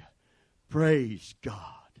 Hallelujah. Praise God.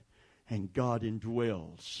 And God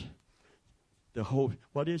indwells the whole,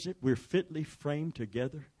 what is it? We're fitly framed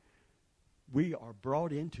together. We are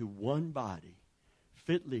brought into one body,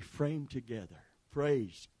 fitly framed together.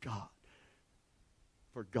 Praise God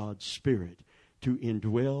for God's Spirit to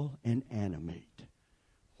indwell and animate.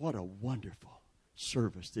 What a wonderful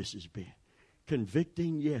service this has been.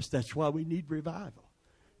 Convicting, yes, that's why we need revival.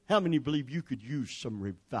 How many believe you could use some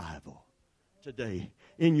revival today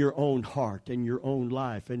in your own heart, in your own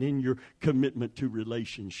life, and in your commitment to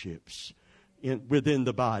relationships within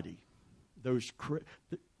the body? There's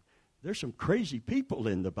some crazy people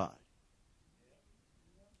in the body.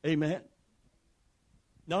 Amen?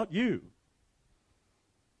 Not you.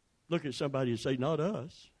 Look at somebody and say, not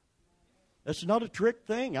us. That's not a trick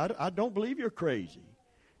thing. I don't believe you're crazy.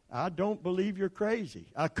 I don't believe you're crazy.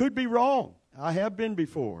 I could be wrong. I have been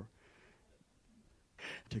before.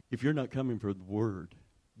 If you're not coming for the Word,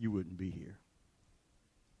 you wouldn't be here.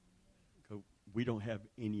 We don't have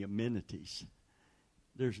any amenities.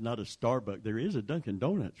 There's not a Starbucks. There is a Dunkin'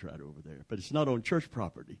 Donuts right over there, but it's not on church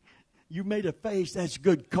property. You made a face. That's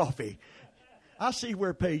good coffee. I see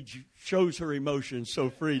where Paige shows her emotions so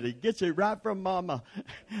freely. Gets it right from Mama.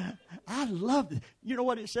 I love it. You know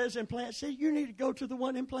what it says in Plant City? You need to go to the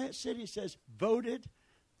one in Plant City. It says, voted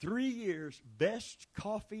 3 years best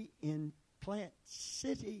coffee in Plant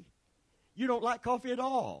City. You don't like coffee at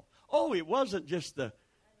all. Oh, it wasn't just the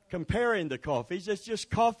comparing the coffees. It's just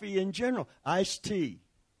coffee in general. Iced tea.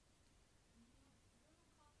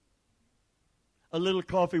 A little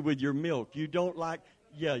coffee with your milk. You don't like,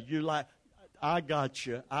 yeah, you like, I got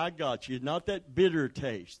you. Not that bitter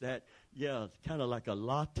taste. That, yeah, kind of like a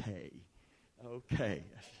latte. Okay,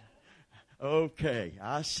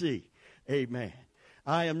 I see. Amen.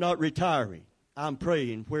 I am not retiring. I'm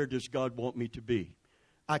praying, where does God want me to be?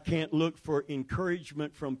 I can't look for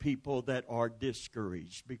encouragement from people that are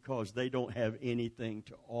discouraged because they don't have anything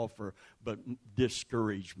to offer but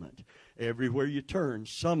discouragement. Everywhere you turn,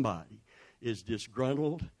 somebody is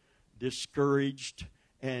disgruntled, discouraged,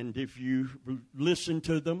 and if you listen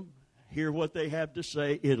to them, hear what they have to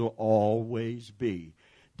say, it'll always be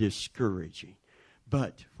discouraging.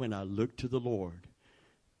 But when I look to the Lord,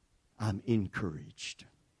 I'm encouraged.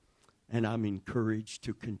 And I'm encouraged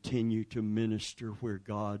to continue to minister where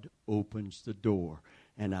God opens the door.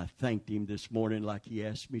 And I thanked Him this morning like He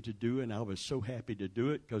asked me to do, and I was so happy to do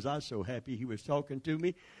it because I was so happy He was talking to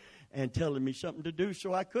me and telling me something to do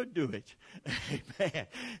so I could do it. Amen.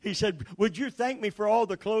 He said, would you thank me for all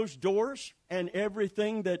the closed doors and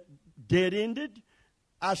everything that dead-ended?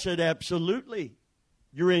 I said, absolutely.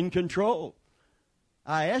 You're in control.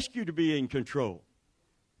 I asked you to be in control.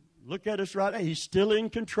 Look at us right now. He's still in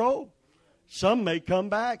control. Some may come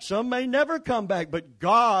back. Some may never come back. But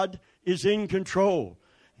God is in control.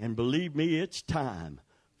 And believe me, it's time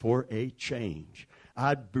for a change.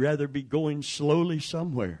 I'd rather be going slowly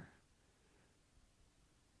somewhere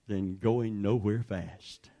than going nowhere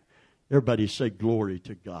fast. Everybody say glory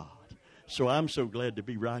to God. So I'm so glad to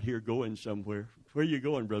be right here going somewhere. Where are you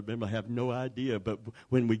going, Brother Ben? I have no idea. But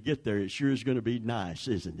when we get there, it sure is going to be nice,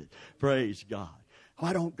 isn't it? Praise God.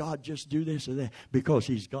 Why don't God just do this or that? Because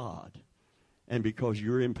He's God. And because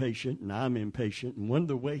you're impatient and I'm impatient, and one of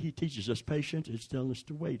the way he teaches us patience is telling us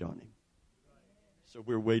to wait on him. So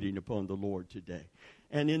we're waiting upon the Lord today.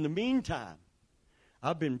 And in the meantime,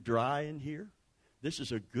 I've been dry in here. This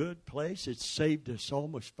is a good place. It's saved us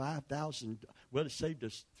almost $5,000. Well, it saved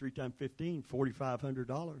us 3 times 15,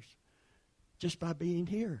 $4,500 just by being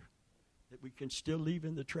here, that we can still leave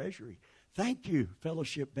in the treasury. Thank you,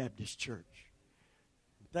 Fellowship Baptist Church.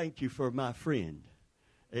 Thank you for my friend.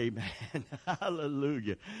 Amen.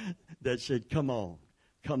 Hallelujah. That said, come on,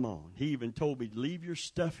 come on. He even told me, leave your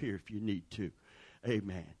stuff here if you need to.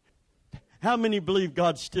 Amen. How many believe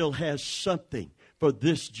God still has something for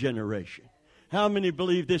this generation? How many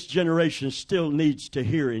believe this generation still needs to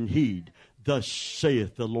hear and heed, thus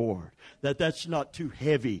saith the Lord? That's not too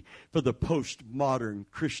heavy for the postmodern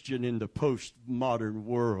Christian in the postmodern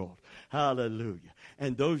world. Hallelujah.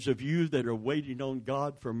 And those of you that are waiting on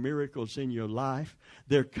God for miracles in your life,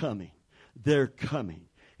 they're coming. They're coming.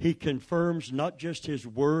 He confirms not just his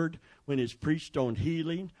word when it's preached on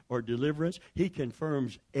healing or deliverance. He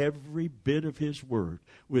confirms every bit of his word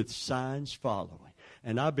with signs following.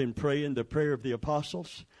 And I've been praying the prayer of the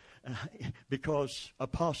apostles because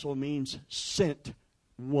apostle means sent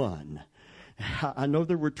one. I know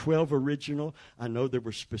there were 12 original. I know there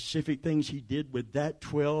were specific things he did with that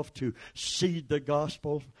 12 to seed the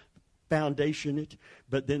gospel, foundation it.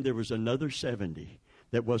 But then there was another 70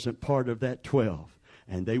 that wasn't part of that 12.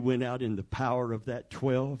 And they went out in the power of that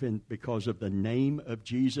 12 and because of the name of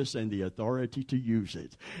Jesus and the authority to use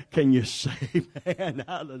it. Can you say, man,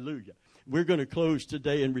 hallelujah. We're going to close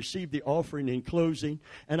today and receive the offering in closing.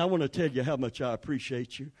 And I want to tell you how much I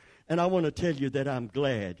appreciate you. And I want to tell you that I'm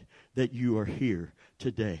glad that you are here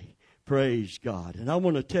today. Praise God. And I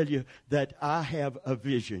want to tell you that I have a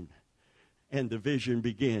vision. And the vision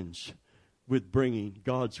begins with bringing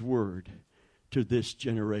God's word to this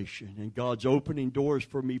generation. And God's opening doors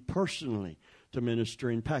for me personally to minister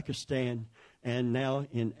in Pakistan and now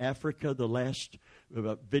in Africa. The last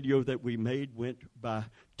video that we made went by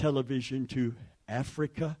television to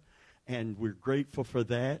Africa, and we're grateful for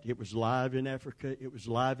that. It was live in Africa. It was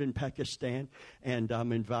live in Pakistan, and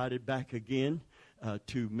I'm invited back again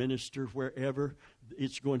to minister wherever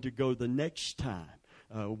it's going to go the next time.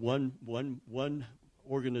 One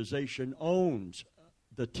organization owns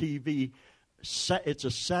the TV. It's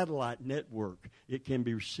a satellite network. It can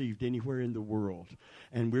be received anywhere in the world.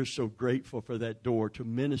 And we're so grateful for that door to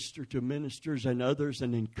minister to ministers and others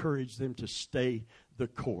and encourage them to stay the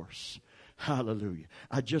course. Hallelujah.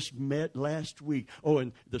 I just met last week. Oh,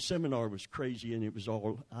 and the seminar was crazy, and it was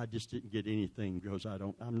all, I just didn't get anything because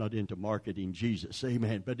I'm not into marketing Jesus.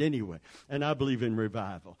 Amen. But anyway, and I believe in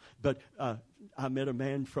revival. But I met a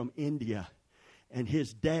man from India, and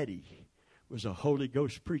his daddy was a Holy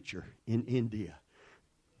Ghost preacher in India.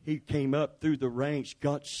 He came up through the ranks,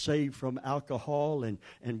 got saved from alcohol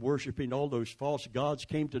and worshiping all those false gods,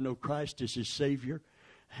 came to know Christ as his Savior.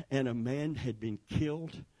 And a man had been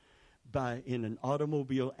killed in an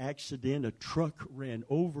automobile accident. A truck ran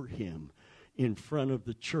over him in front of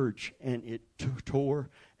the church, and it tore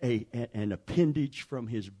an appendage from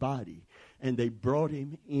his body. And they brought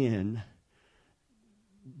him in.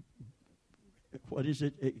 What is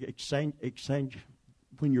it?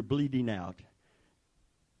 When you're bleeding out.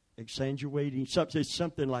 Exsanguating.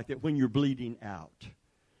 Something like that when you're bleeding out.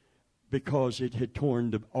 Because it had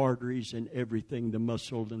torn the arteries and everything. The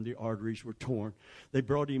muscle and the arteries were torn. They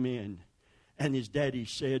brought him in. And his daddy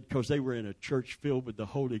said, because they were in a church filled with the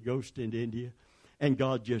Holy Ghost in India. And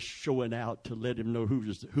God just showing out to let him know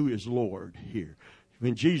who is Lord here.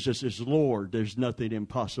 When Jesus is Lord, there's nothing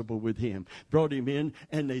impossible with him. Brought him in,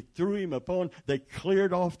 and they threw him they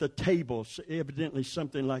cleared off the table, evidently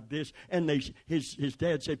something like this. And his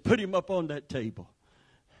dad said, put him up on that table.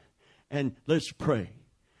 And let's pray.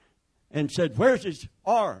 And said, where's his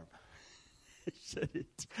arm? He said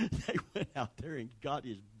they went out there and got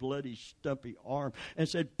his bloody, stumpy arm and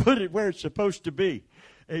said, put it where it's supposed to be.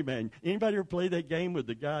 Amen. Anybody ever play that game with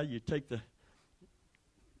the guy? You take the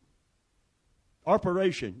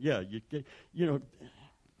operation. Yeah,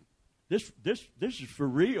 this is for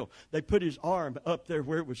real. They put his arm up there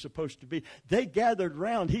where it was supposed to be. They gathered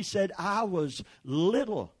around. He said, I was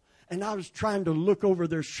little, and I was trying to look over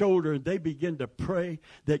their shoulder, and they began to pray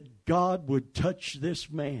that God would touch this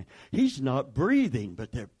man. He's not breathing,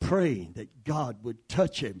 but they're praying that God would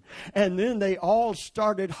touch him. And then they all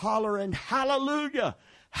started hollering, hallelujah,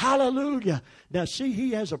 hallelujah. Now, see,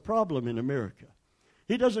 he has a problem in America.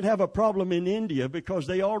 He doesn't have a problem in India because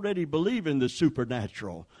they already believe in the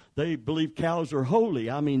supernatural. They believe cows are holy.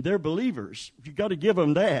 I mean, they're believers. You got to give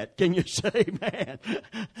them that. Can you say, man?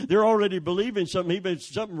 They're already believing something, even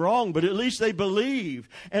something wrong, but at least they believe.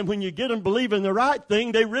 And when you get them believing the right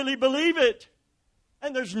thing, they really believe it.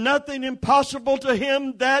 And there's nothing impossible to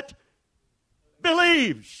him that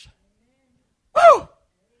believes. Woo!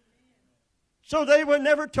 So they were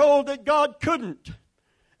never told that God couldn't.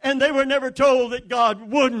 And they were never told that God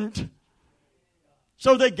wouldn't.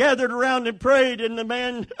 So they gathered around and prayed, and the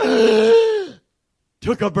man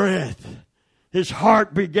took a breath. His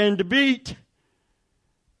heart began to beat.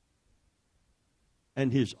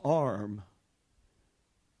 And his arm,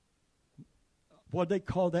 what they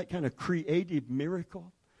call that kind of creative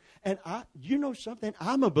miracle. And you know something?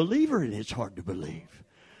 I'm a believer, and it's hard to believe.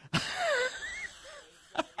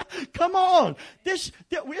 Come on. This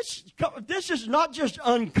is not just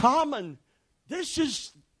uncommon. This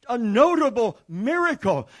is a notable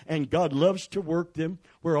miracle. And God loves to work them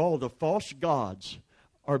where all the false gods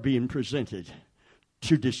are being presented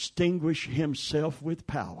to distinguish himself with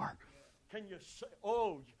power. Can you say,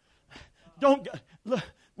 don't, look,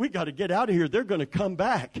 we got to get out of here. They're going to come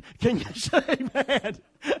back. Can you say, man?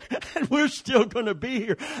 And we're still going to be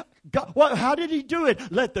here. God, how did he do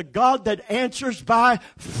it? Let the God that answers by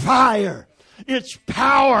fire. It's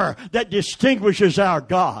power that distinguishes our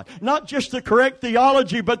God. Not just the correct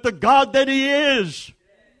theology, but the God that he is.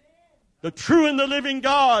 The true and the living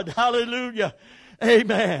God. Hallelujah.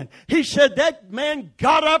 Amen. He said that man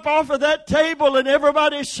got up off of that table and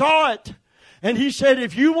everybody saw it. And he said,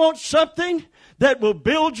 if you want something that will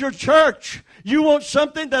build your church, you want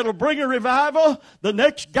something that will bring a revival, the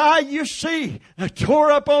next guy you see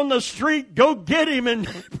tore up on the street, go get him and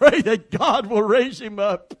pray that God will raise him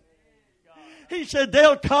up. He said,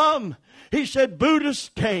 they'll come. He said Buddhists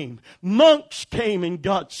came, monks came and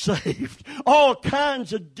got saved. All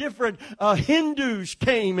kinds of different Hindus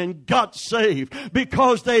came and got saved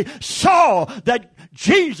because they saw that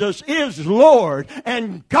Jesus is Lord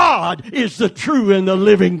and God is the true and the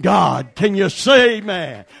living God. Can you say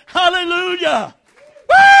amen? Hallelujah.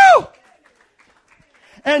 Woo!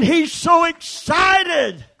 And he's so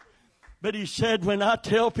excited. But he said, when I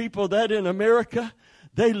tell people that in America,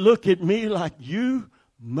 they look at me like, you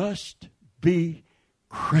must be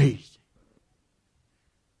crazy.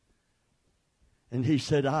 And he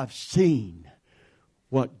said, I've seen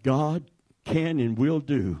what God can and will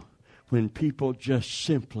do when people just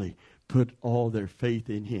simply put all their faith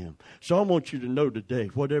in him. So I want you to know today,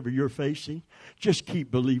 whatever you're facing, just keep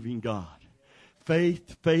believing God.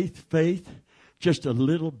 Faith, faith, faith, just a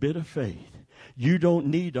little bit of faith. You don't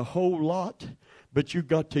need a whole lot, but you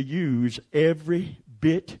got to use every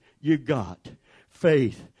bit you got.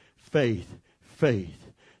 Faith, faith,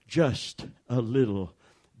 faith. Just a little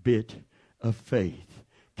bit of faith.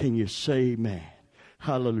 Can you say amen?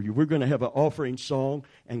 Hallelujah. We're going to have an offering song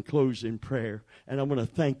and close in prayer. And I want to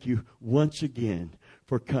thank you once again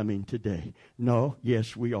for coming today. No,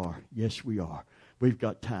 yes, we are. Yes, we are. We've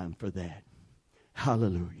got time for that.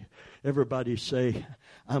 Hallelujah. Everybody say,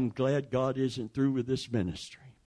 I'm glad God isn't through with this ministry.